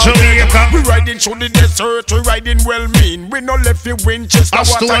me now. We riding through the desert, we riding well mean. We no left you Winchester,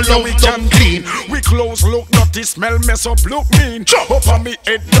 what I know we can clean. We close look dirty, smell mess up, look mean. Up on me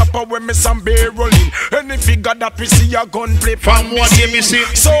head dropper when me some beer rolling. Any figure that we see a gun play from what you me see.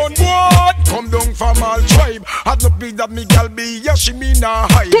 Son what? Come down from all tribe. Had no big that me gal be, yeah she me nah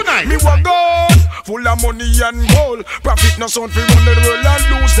hide. Tonight. Me wa gone, full of money and gold. Profit no sound fi run the world and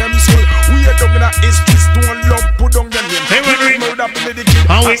lose them soul. We a down in a history, Stone Love put down your name. Hey, we murder play the kid,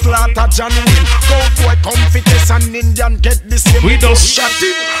 and slaughter John Wayne. Go boy confidence and Indian get the same. We don't shot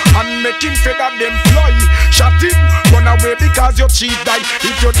him and make him feather them fly. Shot him, run away because your cheat die.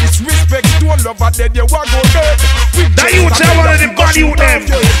 If you disrespect Stone Love, then you wa go dead. That you tell one of them bad you them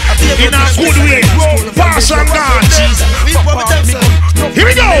in a good way. Pass and gone. Here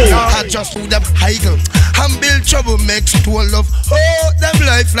we go. I just do them higgle and build trouble, make Stone Love. Oh, them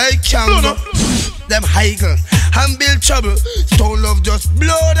life like jungle. Them higgle and build trouble. Stone Love just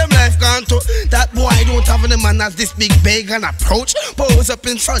blow them life gone to. That boy don't have any manners. This big bag and approach. Pose up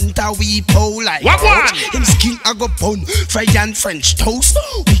in front of we pole like roach. Him skin I go bun, fried and French toast.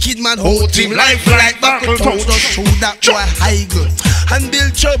 Wicked man hold him life like buckle toast. Just show that boy higgle and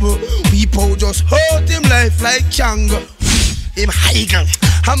build trouble. We pole just hold him life like jungle. Him higgle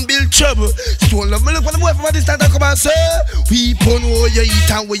and build trouble. Stone Love, me look for the boy from this time to come and say, we pon where you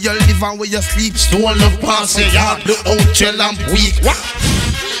eat and where you live and where you sleep. Stone Love pass your yard, the out your lamp weak.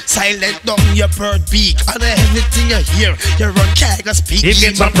 Silent down your bird beak. And everything you hear, you run can't speak. He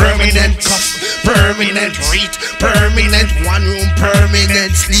gets a permanent cuff, permanent read, permanent one room,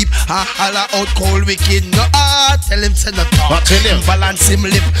 permanent sleep. A holla out cold wicked, no tell him send a talk. But tell him balance him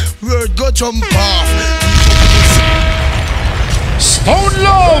lip, word go jump off. Stone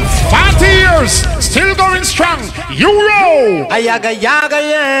Love, 40 years, still going strong. Euro. Ayaga yaga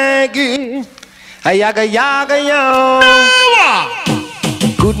yagi. Ayaga yaga yo.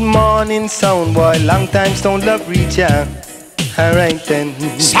 Good morning, sound boy. Long time Stone Love reach ya. Alright then.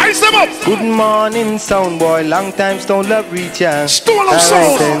 Size them up. Good morning, sound boy. Long time Stone Love reach ya. Stone Love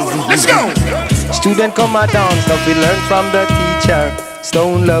sound. Let's go. Student come a dance, now we learn from the teacher.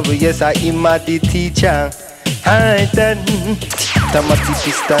 Stone Love, yes I am the teacher. Alright then. Tamati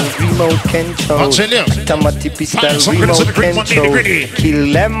pistol, remote control. Tamati pistol, remote control.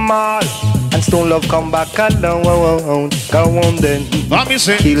 Kill them all. And Stone Love come back alone. Go on then.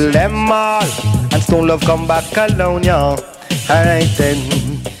 Kill them all. And Stone Love come back alone, y'all. Alright then.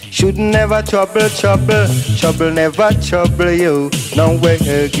 Should never trouble, trouble, trouble never trouble you. No way,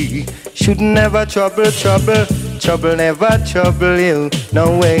 should never trouble, trouble, trouble never trouble you.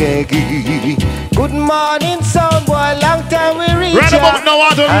 No way. Good morning, sound boy, long time we reach. Right about now,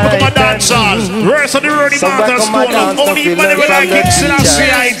 I don't come a dance hall. Rest of the road, the mountains, only whenever I get to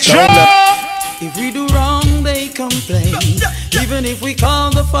If we do wrong, they complain. Even if we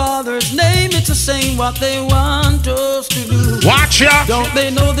call the Father's name, it's the same what they want us to do. Watch ya! Don't they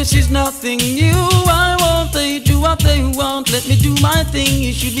know this is nothing new? Why won't they do what they want? Let me do my thing,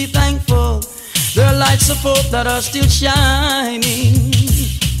 you should be thankful. There are lights of hope that are still shining.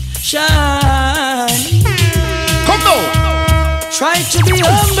 Shine. Come on! Try to be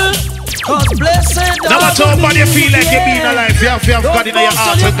humble. Cause blessed now I talk about you feel like you're being alive. You have God in your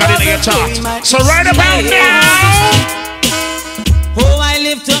heart and God in your thought. So right about now. Oh, I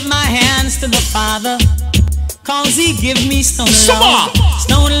lift up my hands to the Father, cause He give me stone love.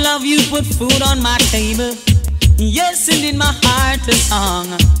 Stone love, you put food on my table. Yes, and in my heart a song.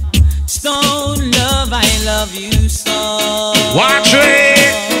 Stone love, I love you so. Watch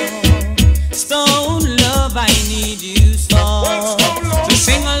it. Stone love, I need you so. To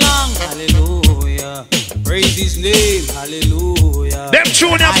sing along, hallelujah. Praise His name, hallelujah. Them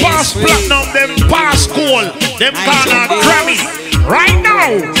tune them pass platinum, them pass gold, them kind of Grammy. Right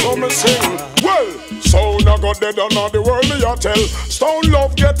now. Well, sound I got dead on all the world me a tell. Stone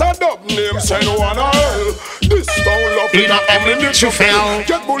love get a dub name, say no one a hell. This stone love in a ammunition fell.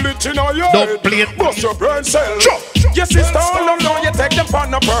 Get bullet in your head, bust your brain cell. Yes, it's stone love, now you take them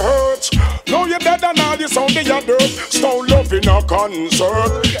pan up a hurt. Now you dead and all you sound in your dirt. Stone love in a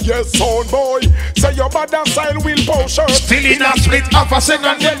concert. Yes, sound boy, say your bad style will post shirt. Still in a split half a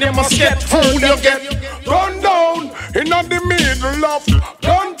second, then they must get food you get. Run down in the middle of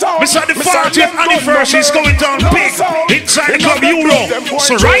downtown. Mr. the 40th anniversary is going down big inside the club Euro.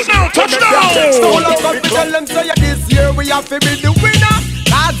 So right now, touchdown! Tell them so this year we have to be the winner.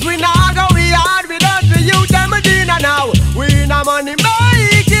 Cause we now go we hard without the youth them a dinner now. We no money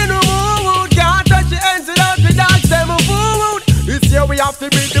making move. Can't touch the ends without the dance them a food. This year we have to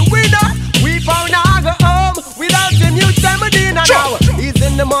be the winner. We found our go home without the youth them a dinner now. He's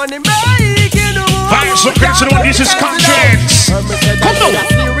in the money making move. Vibes of Princeton, this is conscience. Come on.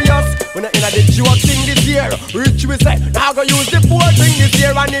 When I in the joke thing this year, Rich we say, now go use the poor thing this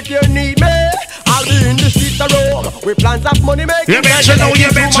year. And if you need me, I'll be in the streets of Rome. We plans of money making. You mention now,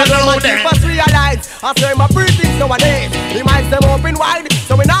 you mention now then. First realize, after my breathing nowadays, the minds them open wide.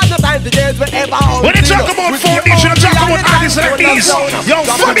 So we not the time to days whenever. When they talk about foundation, talk about artists like these. Yo,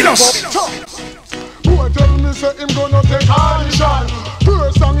 fabulous. Who tell me say him gonna take audition?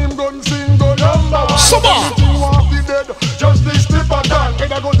 First song him gonna sing go number one. Summer. Just this tip and down.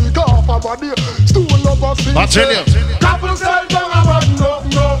 And I go the golf about there. Stool over sing. I tell you. Couple style down about no.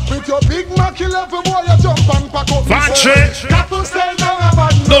 With your big Macky level boy you jump and pack up. Vanche. Couple style down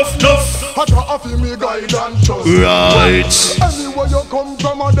about no. I try to me guide and trust. Right. Anywhere you come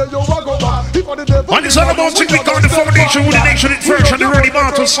from and there you a go back. If the devil. And it's all about technique on the foundation with the nation in first and the ready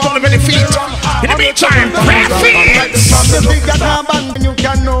battles on the feet. In the meantime, feet. The bigger band you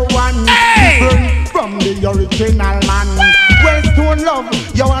can know one different from the original man. Well, Stone Love,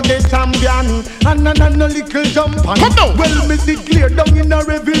 you are the champion. And a little jump on. Well, me declare down in a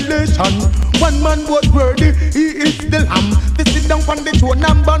revelation. One man was worthy, he is the lamb. They sit down on the throne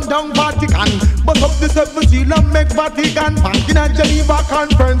and burn down Vatican. But up the seven seal and make Vatican bank in a Geneva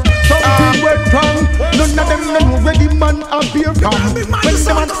conference. Something went wrong. None of them know where the man appear from. When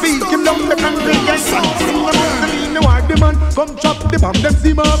the man speak, him down the congregation. No are the man come chop the bomb. Them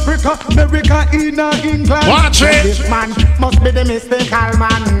see Africa, America, England. Watch it. This man must be the mystical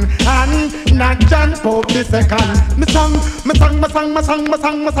man, and not John Pope the second. Me song.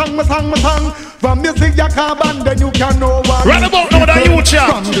 From music you can band, then you can know what. Right about now that you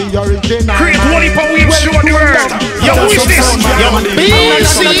from the original. Create one if we show the world. Yo, who is this? Yo,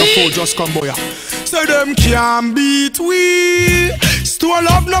 BC. Just come boy. So them can't beat we. Stone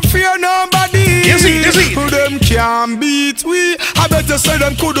Love no fear nobody. Is he? Them can't beat we. I better say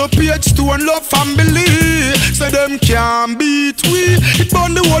them could have paid Stone Love family. So them can't beat we. It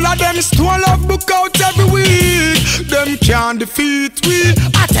burn the whole of them Stone Love book out every week. Them can't defeat we.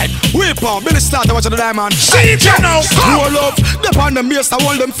 I said, whip on Billy Slaughter watch the diamond. See it now. Stone Love. They on them ears, I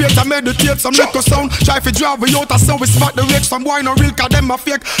hold them faith. I meditate some little sound. Try to drive we out a sound. We spot the rich. Some boy no real cause them a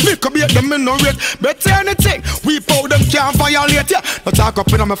fake. Lick bait them in no rate. Better anything. We pow them can't violate ya. No talk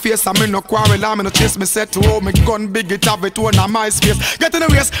up in my face. I'm in no quarrel. I'm in no chase. Me set to hold me gun big. It have it on my space. Get in the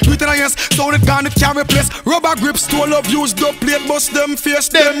race. Do it in the yes. Sound it gone. It can't replace. Rubber grip. Stone Love use the plate. Bust them face.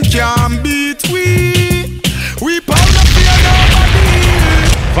 Them can't beat we. We pow the fear nobody.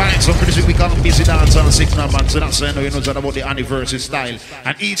 Fine, so this week we call them busy dance on 6 man, so that's why I know you know that about the anniversary style.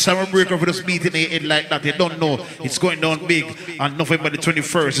 And each time we break over this meeting it like that, you don't know it's going down big. On November the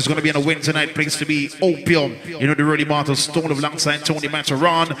 21st, it's going to be on a Wednesday night place to be Opium. You know the Rory Martin Stone alongside Tony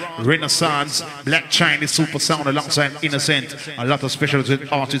Mataran, Renaissance, Black Chinese Super Sound alongside Innocent. A lot of special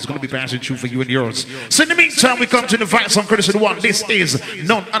artists going to be passing through for you and yours. So in the meantime, we come to the Vibes on Courtesy one. This is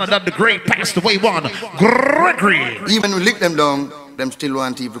none other than the great passed away one, Gregory. Even we lick them down, them still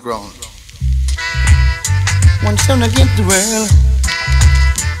want to keep the ground. One son against the world.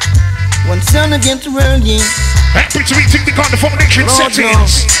 One son against the world, yeah. Happy to meet the kind of foundation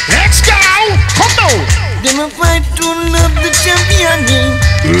settings. Let's go! Come now! Them a fight to love the champion, yeah.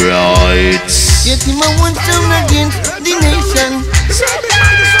 Right. Yet him a one son against the nation.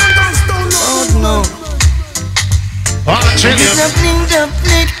 Oh no. It's a blind up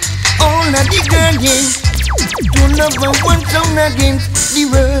plate. All of the girl, yeah. To love a one son against the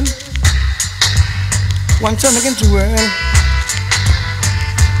world. One son against the world.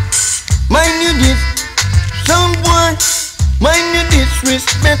 Mind you this, sound boy. Mind you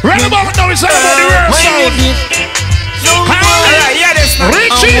disrespect. Right about now, it's all about the real sound. Yeah, this man.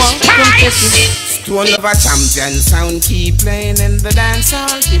 Richest Spice. Stone of a champion sound, keep playing in the dance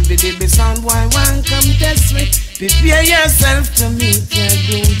hall. Dibby sound, boy, one come test me. Prepare yourself to meet your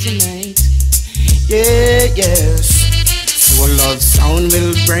doom tonight. Yeah, yes. Soul of sound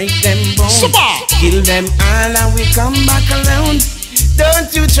will break them bones. Kill them all and we come back around.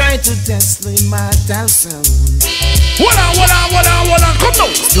 Don't you try to test the mortal sound. What on, come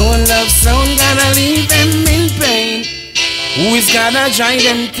on. Stone love sound gonna leave them in pain. Who is gonna dry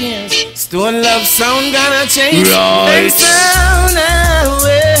them tears? Stone love sound gonna change them sound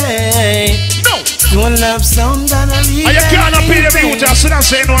away. No. Stone love sound gonna leave them in pain. You can't pay the muter, so that's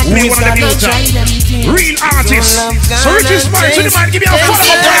saying no one play one of the muter. Real artists. So Richest Spice, so the man give you a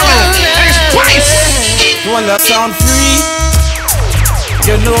follow-up viral. And Spice. Stone love sound free.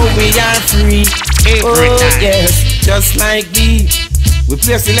 You know we are free. Oh yes, just like we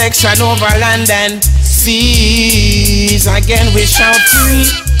play selection over land and seas. Again we shout free.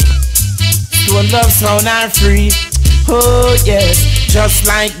 Stone love sound are free. Oh yes, just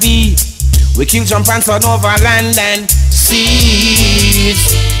like we kill jump and sound over land and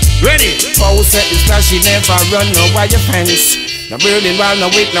seas. Ready? Power set this clash, she never run no wire fence. No burning wall, no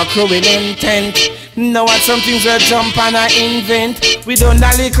wait, no crowing intent. Now what some things we jump and I invent. We done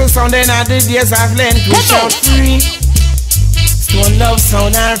that little sound in the days of Lent. We shout free. Stone love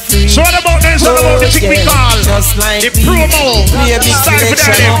sound are free. So what about this? What about the thing we call just like the promo? Play a big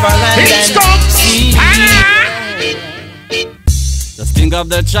selection over land and just think of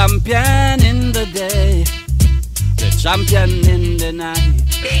the champion in the day, the champion in the night.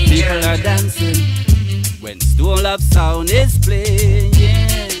 People are dancing when Stone Love sound is playing.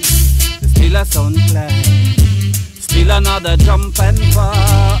 Still a sound climb, still another jump and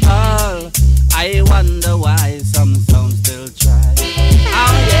fall. I wonder why some sound still try.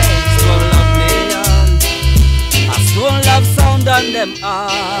 Oh yeah, Stone Love play on. A Stone Love sound on them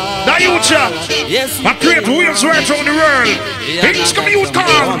all. Now you chat. Yes, I create wheels right around the world. Things come you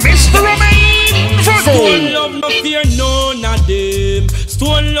call Mr. Romain Virgo. Stone Love no fear none of them.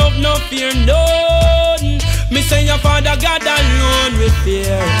 Stone Love no fear none. Me say your father God alone with fear.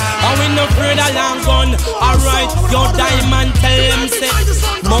 And we no afraid of long gun. Alright, your diamond tell them say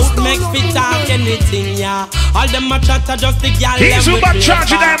mouth make fit talk anything, yeah. All them a chatter just the gal. He's who back charge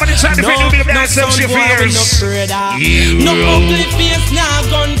diamond inside the video. Be the sound boy we no afraid of. No ugly face, nah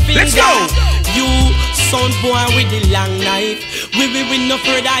gun finger. Let's go. You sound boy with the long knife. We no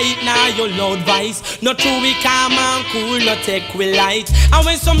afraid of it now, your loud voice. No true we calm and cool, no take we light. And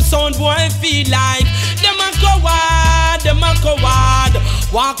when some sound boy feel like them a coward,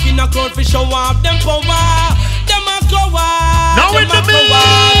 walk in a crowd for show off them power. Them a coward. Now in the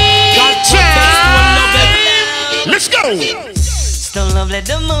let's go. Stone Love let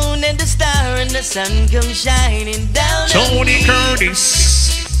the moon and the star and the sun come shining down. Tony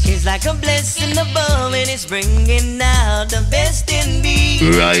Curtis. He's like a blessing above and it's bringing out the best in me.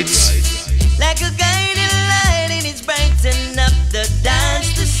 Right. Like a guiding light and it's brightening up the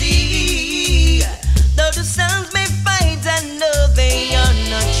dance to see. Though the sounds may fight, I know they are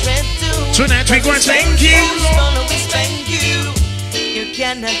not threat to. Tonight we're going to thank you. Thank you. You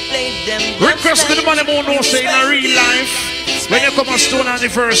cannot play them. Request to the money more no say in a real life. When you come on Stone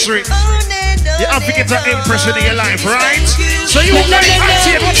anniversary, you have to get an impression in your life, right? So you guys,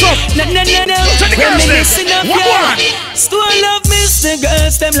 what's up? No. Tell the girls this. Stone Love me Miss the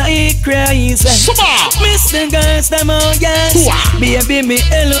girls, them like crazy. Miss the girls, them oh yes. Baby, me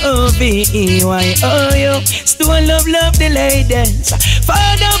L-O-V-E-Y, oh yo. Still love the ladies.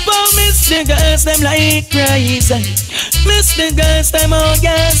 Father, but miss the girls, them like crazy. Miss the girls, them oh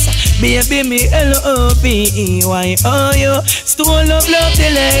yes. Baby, me L-O-V-E-Y, oh yo. Still love the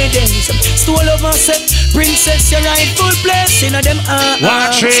ladies. Still love myself, princess, your rightful place in them arms.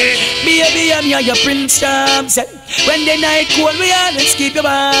 Watch it. Baby, I'm your prince charms. When the night cold, we always keep your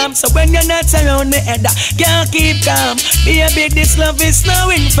warm. So when you're not around me, head can't keep calm. Baby, this love is no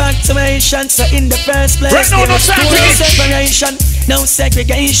infatuation. So in the first place, right now, no separation, no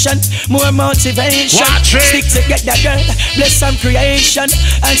segregation, more motivation. Stick together, girl, bless some creation.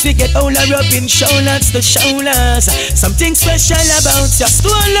 As we get older, rubbing shoulders to shoulders. Something special about you.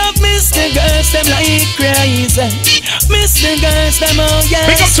 Still love miss the girls, them like crazy. Miss the girls, them oh yes.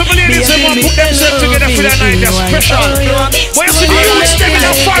 Pick up some ladies and put themselves together for that night. That's special. Why you see the youth them in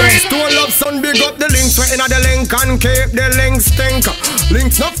the foreign? Stole love, son, big up the links. We're in the link and keep the links stink.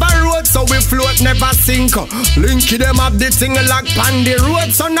 Links not for road, so we float, never sink. Linky them up the thing like pan the road.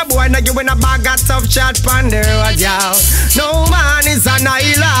 Son, the boy not giving a bag of tough chat pan the road, yeah. No man is an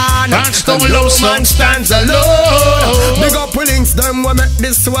island. And no man stands alone. Big up the links, them will make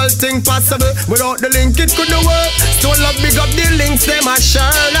this whole thing possible. Without the link, it couldn't work. Stole love, big up the links, them a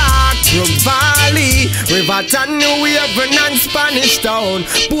Sherlock. Brook Valley, Riverton, New Haven and Spanish Town.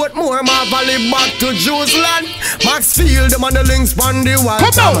 Portmore, Valley, back to Jerusalem. Maxfield, them on the links, on the wall.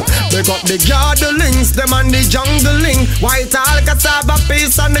 Big up the guard, the links, them on the jungle link. Whitehall, Cassava,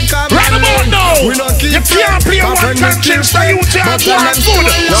 Peace, and the Cameron. Right about now, we don't keep you can't play one conscience, so you just want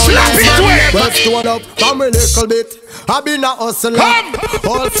food. Slap it away. Let's do it up, come a little bit. I been a hustler,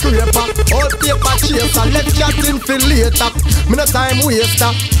 all scraper, all paper chaser, left chatting for later. Me no time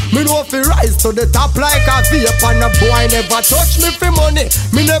waster, me know fi rise to the top like a vapor. And a boy never touch me for money,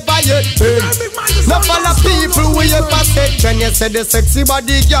 me never yet pay. No follow people we ever said. When you say the sexy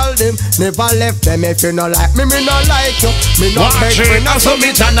body girl them, never left them. If you no like me, me no like you. Me no beg friend, I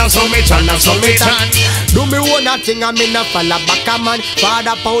summit and I summit and I summit and do me one a thing and me no follow back a man.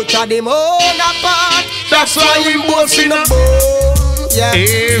 Father pouch of them own apart. That's why we both in a boat. Yeah,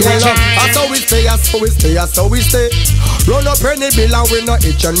 that's how we stay, that's how we stay, that's how we stay. Run up any bill and we no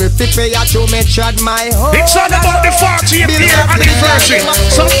itch and me fit pay a to make sure my home. It's all about the 40th year anniversary.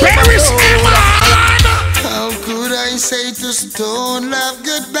 So Beress, how could I say to Stone Love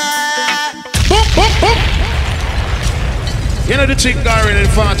goodbye? Boom, boom, boom. You know the thing, Gary, the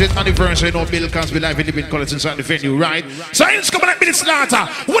 40th anniversary, you know, Bill Cosby live in living colors inside the venue, right? So it's coming like Billy Slaughter.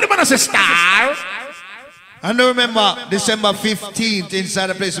 What am I say, star? And remember, December 15th, inside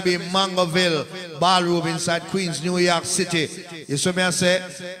the place to be in Mangoville Ballroom inside Queens, New York City. You see me I say,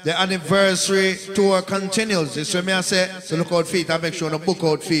 the anniversary tour continues. You see me I say, so look out feet and make sure no book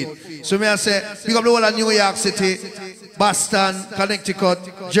out feet. So me I say, pick up the whole of New York City, Boston,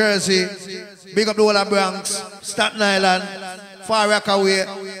 Connecticut, Jersey, big up the whole of Bronx, Staten Island, Far Rockaway,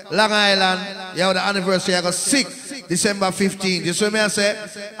 Long Island. You have the anniversary, I got 6. December 15th. You see me I say?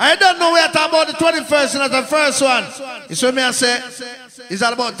 I don't know where I talk about the 21st, not the first one. You see me I say? It's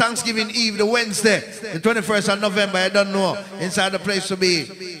all about Thanksgiving Eve, the Wednesday, the 21st of November. I don't know. Inside the place to be.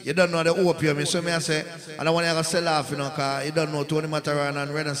 You don't know the opium. You see me I say? I don't want to sell off, you know, because you don't know Tony Mataran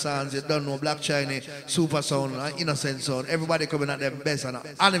and Renaissance. You don't know Black Chinese, Super Sound, and Innocent Sound. Everybody coming at their best. And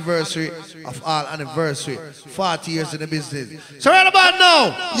anniversary of all anniversary. 40 years in the business. So right about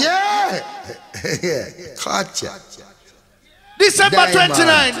now. Yeah. Yeah. Gotcha. December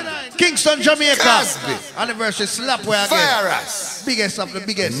 29, Kingston, Jamaica. Cosby. Anniversary slap where Fire again. us. Biggest of the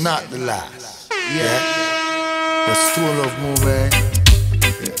biggest. Not the last. Yeah. The Stone Love movement.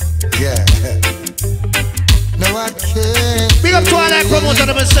 Yeah. No, I can't. Big up to all that promoters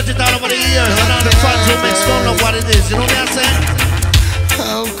that have set it out over the years. And all the fans who make Stone Love what it is. You know what I'm saying?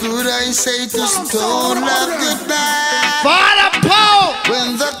 How could I say to Stone Love goodbye? Father Paul!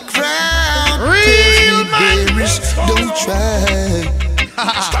 When the crowd real man! Beress, don't try.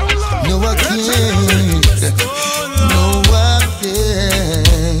 No, I can't. No, I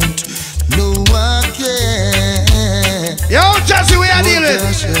can't. No, I can't. Yo, Jazzy, we are dealing.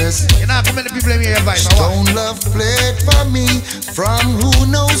 You know how many people in here invite? Stone Love played for me from who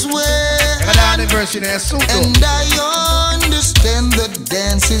knows where. Anniversary there, and I understand that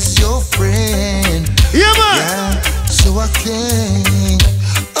dance is your friend. Yeah, man. Yeah, so I can't.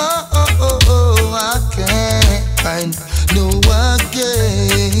 I can't. No, I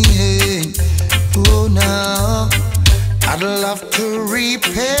can't. Oh, no. I'd love to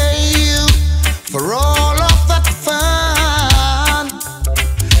repay you for all of that fun.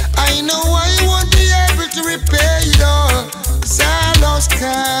 I know I won't be able to repay it all. 'Cause I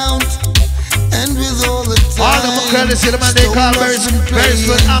Well, this is the man they call Beress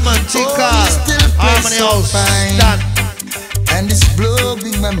Hammond, T-Call, Harmony House, done. And it's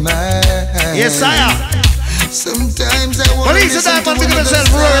blowing my mind. Yes, sire. Sometimes I want to listen to diamond, big myself,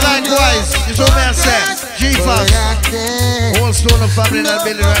 rory likewise. You saw me I say, G-Fast. Whole Stone of family that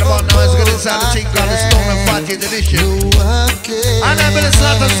building right about now is going inside the thing called the Stone of 40th edition. And I'm going to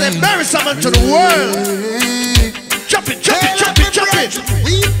start to say, Beress Hammond to the world. Chop it, chop it, chop it, chop it.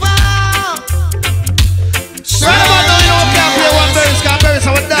 Right about now, you can't play one Beress, because Beress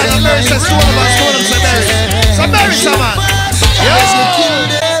Hammond down, and Beress says Stone of Beress. So Beress Hammond. Yo! Kill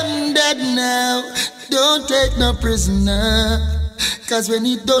them dead now. Don't take no prisoner. Cause when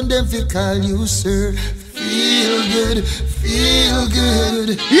he done them, we call you sir. Feel good, feel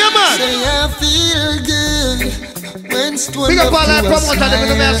good. Yeah, man. Say I feel good. When big up all our promoter,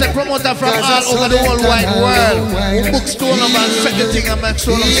 they promoter from all over the whole wide world. Who book Stone Love and set the thing and make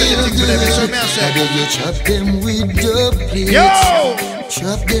Stone Love set the thing to them. So me I say, you chop them with the plates. Yo!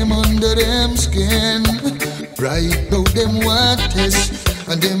 Chop them under them skin. Right out them want test.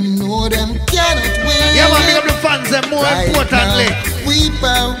 And them know them cannot win. Yeah, man, big up the fans, them more importantly. We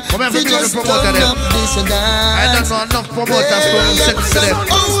bow. Come here, we just promote them. I don't know enough promoters to set to them.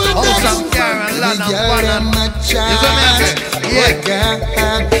 House and car and land and one and you know me,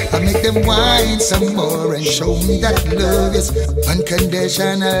 I make them whine some more and show me that love is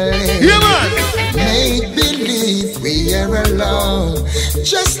unconditional. Yeah, man. Make believe we are alone.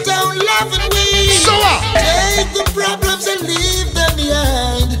 Just don't love and we. So what? Take the problems and leave them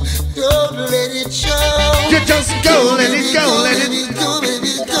behind. Don't let it show. You just go, let it go, let it go,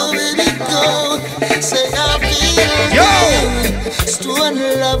 baby, go, baby, go. Say I feel good. Stone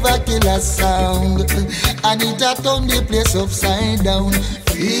Love a killer sound. I need to turn the place upside down.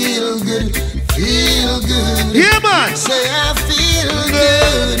 Feel good, feel good. Yeah, man. Say I feel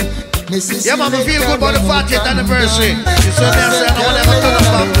good. Yeah, man, I feel good about the 40th anniversary. You saw me, I said, I want to turn up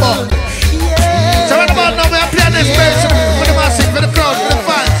my phone. So what about now, we are playing this verse for the massive, for the crowd, for the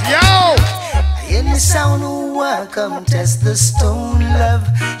fans. Yo! In the sound of work, come test the Stone Love.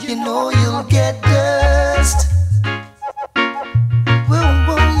 You know you'll get dust.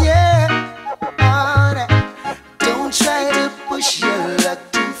 Whoa, yeah. Alright. Don't try to push your luck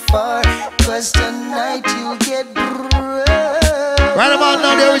too far, cause tonight you'll get bruised. Right about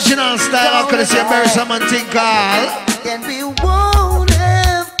now, the original style, I could see Beress Hammond thing called. And we won't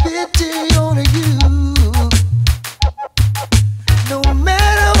have pity on you. No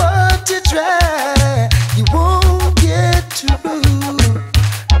matter what you try, you won't get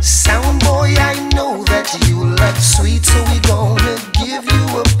through. Sound boy, I know that you like sweet, so we gonna give you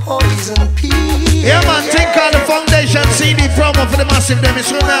a poison pill. Yeah, man, thing called the Foundation CD promo for the massive them.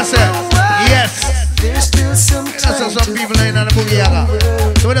 It's what I say. Yes. There's still some time. That's some people in the boogie yaga.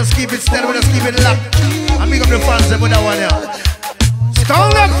 So we just keep it steady, we just keep it locked. And big up the fans with that one here. Stone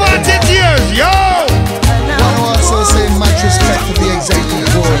Love 40 years, yo! One also say much respect to the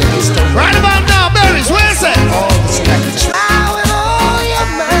executive board of the Stone. Right about now, Beress, where is it? All the select.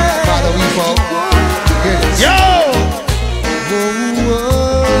 Father, we fall. Here it is. Yo!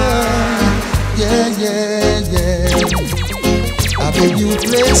 You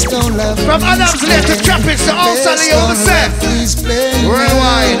play Stone Love. From Adams Lake to Tropics to all Sunday over set.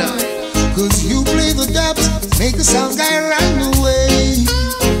 Worldwide. Cause you play the DUBS, make the sound guy run away.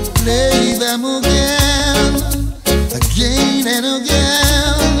 Play them again, again and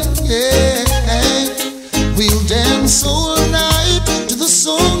again. Yeah. We'll dance all night to the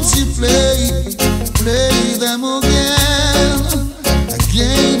songs you play. Play them again,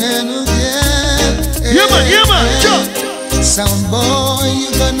 again and again. Yeah man, jump. Sound boy,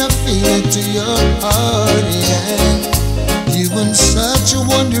 you're gonna feel it to your heart, yeah. You in such a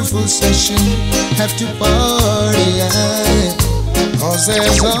wonderful session have to party, yeah. Cause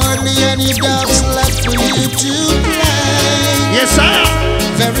there's hardly any DUBS left for you to play. Yes, sir.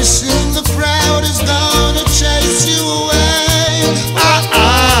 Very soon the crowd is gonna chase you away.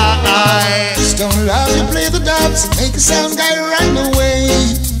 Stone Love, you play the DUBS, make a sound guy run away.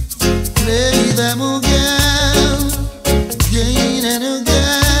 Play them again. Again and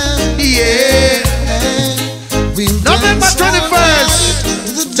again. Yeah. November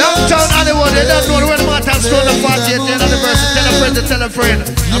 21st, downtown Hollywood. They don't know when Martha's Stone Love 40th anniversary. Tell a friend,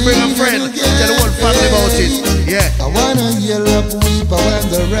 and bring a friend. Tell the whole family about it. Yeah. I wanna yell up, weep, and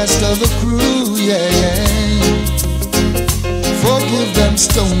the rest of the crew. Yeah. Forgive them,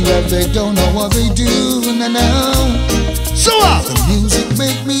 Stone Love. They don't know what they do now. So what? The music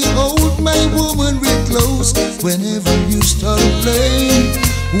make me hold my woman real close whenever you start to play.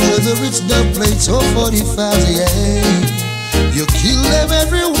 Whether it's dub plates or 45, yeah. You kill them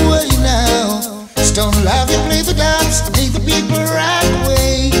every way now. Stone Love, you play the dubs, make the people right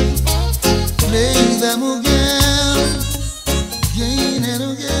away. Play them again, again and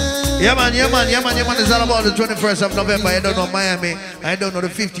again. Yeah man. It's all about the 21st of November. I don't know Miami. I don't know the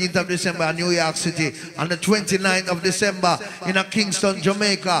 15th of December, New York City. And the 29th of December in Kingston,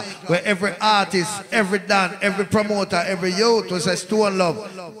 Jamaica, where every artist, every dan, every promoter, every youth was a Stone Love.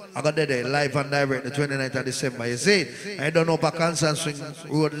 I got there live and direct the 29th of December. You see? I don't know about Kansas Swing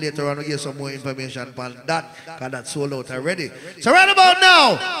Road later on. We'll get some more information on that, because that's sold out already. So right about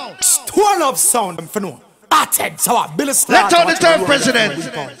now, Stone Love sound for no. Atted, so what? Billy let's turn the third president.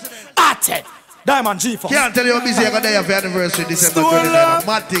 Atted. Diamond G4. Can't tell you how busy I got there for anniversary December 29th.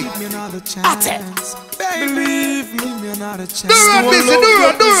 Matty. Atted. Believe me, you're not a chance. Do run.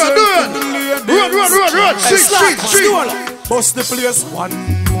 Street. Bust the place one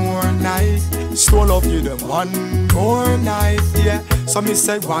more night. Stone Love you them one more night. Yeah. So me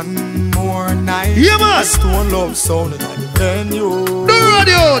say one more night. Yeah man. Stone Love sound on the venue. Do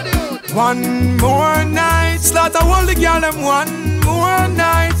radio. One more night. Slaughter all the girl them one more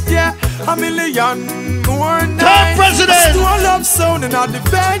night. Yeah. A million more nights. President. Stone Love sounding at the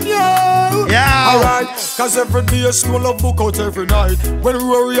venue. Yeah. Alright. Cause every day Stone Love book out every night. When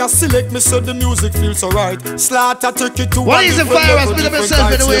Rory a select me so the music feels so right. Slaughter take it to what is the virus? Build up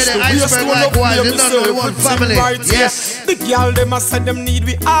yourself in the way the iceberg likewise. You don't know the one family. Yes. The girl them a say them need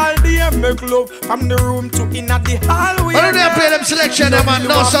we all day. Make love from the room to in at the hallway. Why don't they play them selection them and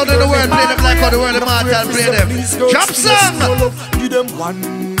no sound in the world? Play them like how the world immortal play them. Drop song. Give them one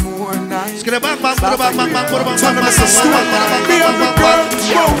more night. Skid bang.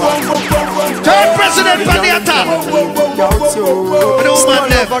 Third president for the attack.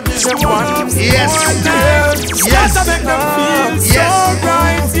 Yes.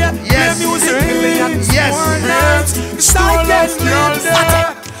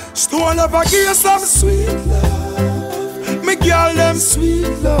 Stone Love, I give you some sweet love. Me girl them sweet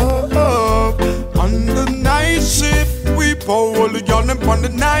love. On the night shift, we power the girl them on the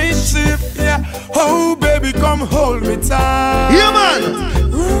night shift. Yeah. Oh baby, come hold me tight. Yeah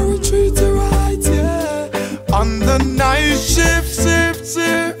man. Rory treat you right, yeah. On the night shift,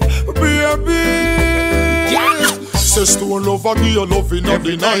 baby. Yeah. Say Stone Love, I give you love in the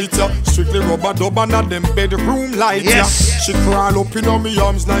night, yeah. Strictly rubber dub and at them bedroom light, yes. Yeah. She crawl up in on me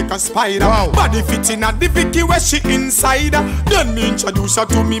arms like a spider. Wow. Body fitting at the Vicky where she inside. Then me introduce her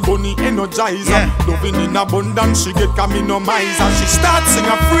to me bunny energizer. Yeah. Loving in abundance, she get coming no miser. She start sing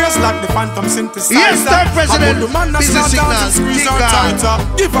a phrase like the phantom synthesizer. Yes, third president. The man Business signal. Squeeze her tighter.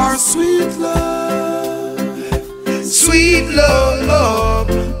 Give her sweet love. Sweet love.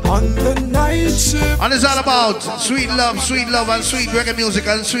 On the night shift. And it's all about sweet love, and sweet reggae music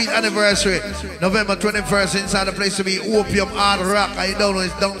and sweet anniversary. November 21st, inside the place to be Opium Hard Rock. I don't know,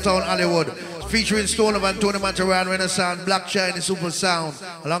 it's downtown Hollywood. Featuring Stone Love and Tony Mataran, Renaissance, Black Shiny, Super Sound,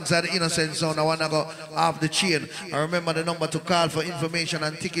 alongside the Innocent Sound. I want to go off the chain. I remember the number to call for information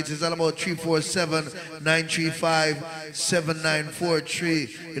and tickets is all about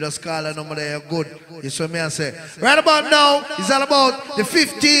 347-935-7943. You just call the number there, you're good. You see me I say. Right about now, it's all about the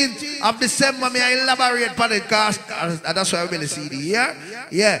 15th of December. Me I elaborate on it, because that's why we really see the year.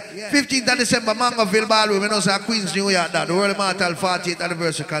 Yeah. 15th of December, Mangoville Ballroom, you know, so Queens, New York, that the World Immortal 40th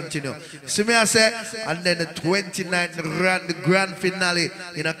anniversary continue. See me I say, and then the 29th, the grand finale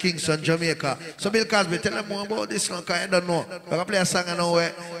in a Kingston, Jamaica. So Bill Cosby, tell them more about this one, because I don't know. We're going to play a song now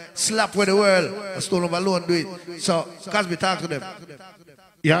where slap with the world, and Stone Love alone do it. So Cosby, talk to them.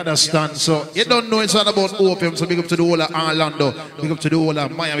 You understand? So you don't know it's all about opium. So big up to the whole of Orlando, big up to the whole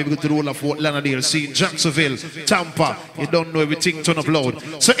of Miami, big up to the whole of Fort Lauderdale, St. Jacksonville, Tampa. You don't know everything turn up loud.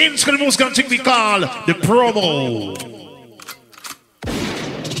 So in school music thing we call the promo.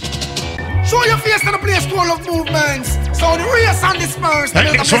 Show your face to the place, Stone Love movements. So the race and disperse.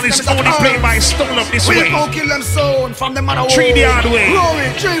 And this one is only played by Stone Love this way. We don't kill them soon from the mother. 3 the hard way. Glory,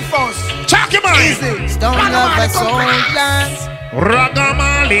 3 first. Talk your mind. Easy. Stone Love a soldiers.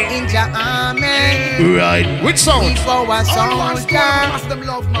 Ragamali. In your army. Right. Which sound? We for a soldier. Them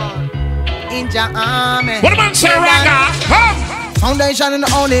love, man. In your army. What man say, Raga? Come. Foundation in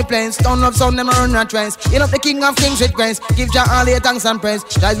the only place. Stone Love sound them run a trace. You know the king of kings with grace. Give Jah all your thanks and praise.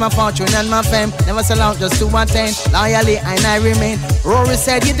 Drives my fortune and my fame. Never sell out just to attain. Loyally and I remain. Rory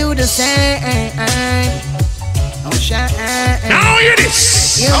said you do the same. Oh shine. Now hear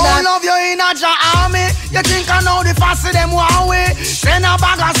this. Don't love you in a Jah army. You think I know the fast them one way. Send a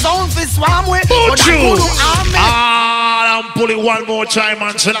bag of sound for swam way. I'm pulling one more time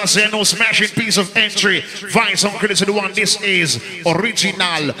and so I say no smashing piece of entry. Find some credit to the one. This is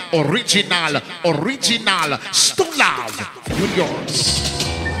original Stone Love. With yours.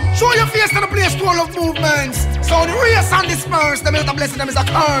 Show your face to the place to all of movements. So the race and disperse, them is a blessing, them is a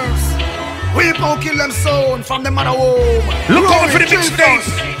curse. We won't kill them soon from the mother womb. Look out for the mixtape.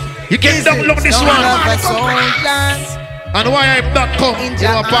 You can download this one. And YIHparty.com,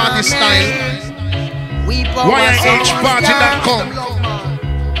 our party style. YIHparty.com.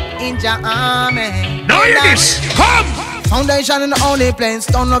 In your army. Now hear this. Come! Foundation in the only place.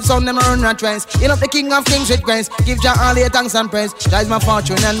 Stone of sound, them run a trance. You know the king of kings with grace. Give Jah all your thanks and praise. Drives my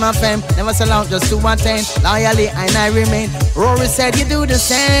fortune and my fame. Never sell out just to attain. Loyally and I remain. Rory said you do the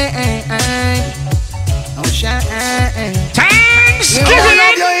same. Oh shine. Thanks! You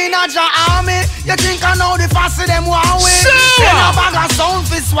love you in a Jah army. You think I know the fast them one way. Then a bag of sound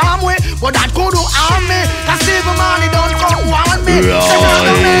for swam way. But that could do harm me. Cause even money don't come want me. Then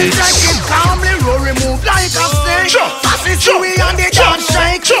the men drink it calmly. Rory move like a snake. Fast is we and they don't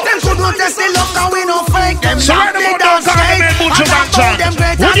shake. Them could not test the love and we no fake. Them not they don't shake. And about them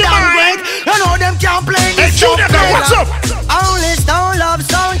great and damn great. You know them can't play this so what's up? Only Stone Love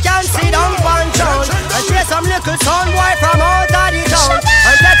Sound can sit down one tone. And chase some little son boy from out of the town.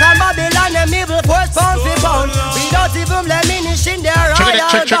 And take on Babylon them evil force pound for pound. Without even diminish in their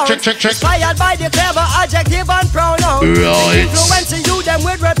royal guns. Inspired by the clever adjective and pronoun. Influencing you them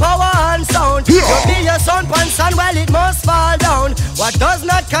with red power and sound. You be your son pants and well it must fall down. What does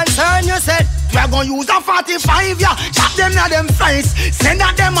not concern you said. We're gonna use a 45, yeah. Chop them na them face. Send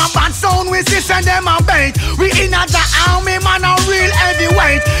at them a bad sound, we see send them a bait. We in at the army, man, a real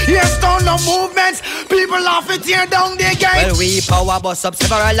heavyweight. Here's Stone Love movements. People off it, tear down the gate. Well, we power bust up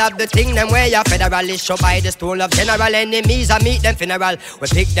several of the thing them where your federal is show by the Stone Love general. Enemies I meet them funeral. We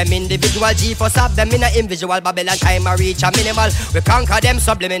pick them individual, G4 stab them in a invisual. Babylon time I reach a minimal. We conquer them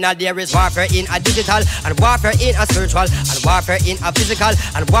subliminal. There is warfare in a digital, and warfare in a spiritual, and warfare in a physical,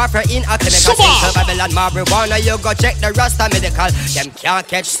 and warfare in a chemical. Babylon marijuana, you go check the Rasta medical. Them can't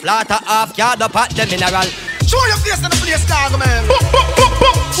catch slaughter off guard up at the mineral. Show your face to the place, dog, man.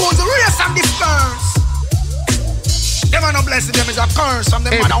 Who's the race and disperse? Them are no blessing, them is a curse from the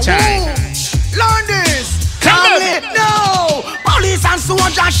mother womb. Learn this. Family, no! Police and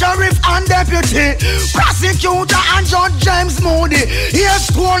soldier, sheriff and deputy, prosecutor and Judge James Moody. Here's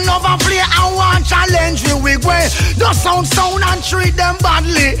Stone Love and play and one challenge we way. The sound and treat them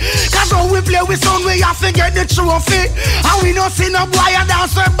badly. Cause when we play with sound, we have to get the trophy. And we don't see no boy and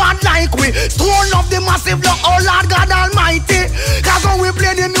dance so bad like we. Stone Love the massive love, oh Lord God Almighty. Cause when we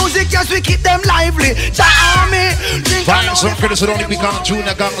play the music, yes, we keep them lively. The army. Fine, some critics only become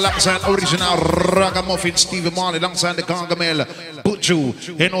Junior Gang alongside original Ragamuffin Stevie Marley alongside the Gargamel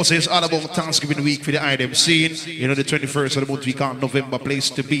Buju. You know, it's all about Thanksgiving week for the item scene. You know, the 21st of the month we call November, place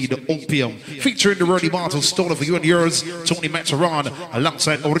to be the Opium. Featuring the Worthy Martins, Stone of You and Yours, Tony Mataran,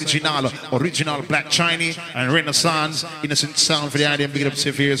 alongside original Black Chinese and Renaissance, Innocent Sound for the item. Big up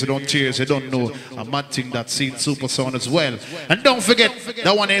Seviers, you don't tears, you don't know. A mad thing that seen Super Sound as well. And don't forget,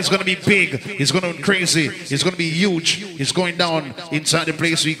 that one is going to be big, it's going to be crazy, it's going to be huge. It's going down inside the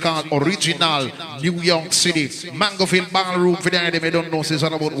place we call Original New York City. Mangofield Ballroom for the item. I don't know, so it's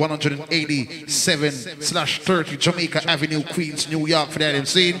all about 187/30 Jamaica Avenue, Queens, New York for the item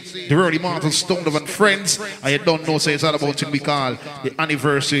scene. The Worthy Martins, Stone Love and Friends. I don't know, so it's all about what we call the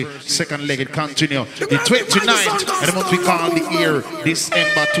anniversary, second leg it continue. The 29th and the month we call the year,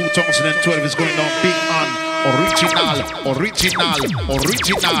 December 2012 is going down big on original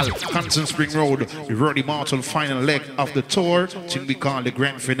Constant Spring Road, the Worthy Martin final leg of the tour, till we call the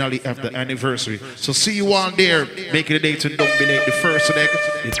grand finale of the anniversary. So see you all there, make it a date and don't be late. The first leg,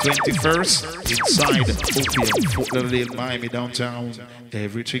 the 21st, inside Opium, Fort Lauderdale, Miami, downtown,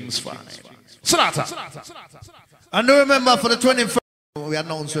 everything's fine. Salata! And remember for the 21st, we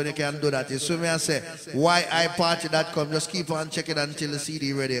announce when you can do that. You see me, I say, YIHparty.com. Just keep on checking until the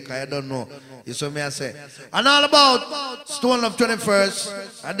CD ready, because I don't know. You see me, I say. And all about Stone Love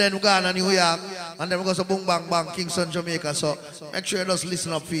 21st, and then we go on to New York, and then we go to Boom Bang Bang, Kingston, Jamaica. So make sure you just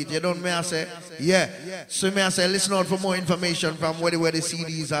listen up, feet. You don't me, I say, yeah. So me, I say, listen out for more information from where the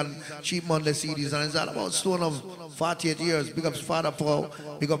CDs and Cheap Monday CDs. And it's all about Stone Love 48 years. Big up Father Paul,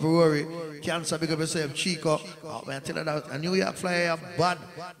 big up Rory, Cancer, big up yourself, Chico. Oh, man, I tell you that. A New York flyer, bad.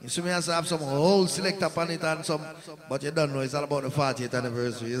 You see me, I say, have some whole select up on it and some, but you don't know, it's all about the 40th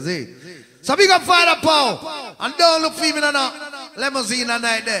anniversary, you see. So big up Father Paul, and don't look for me in a limousine a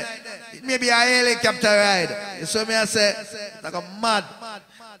night there. It may be a helicopter ride. You see me, I say, like a mad,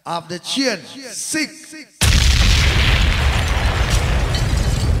 off the chain, sick.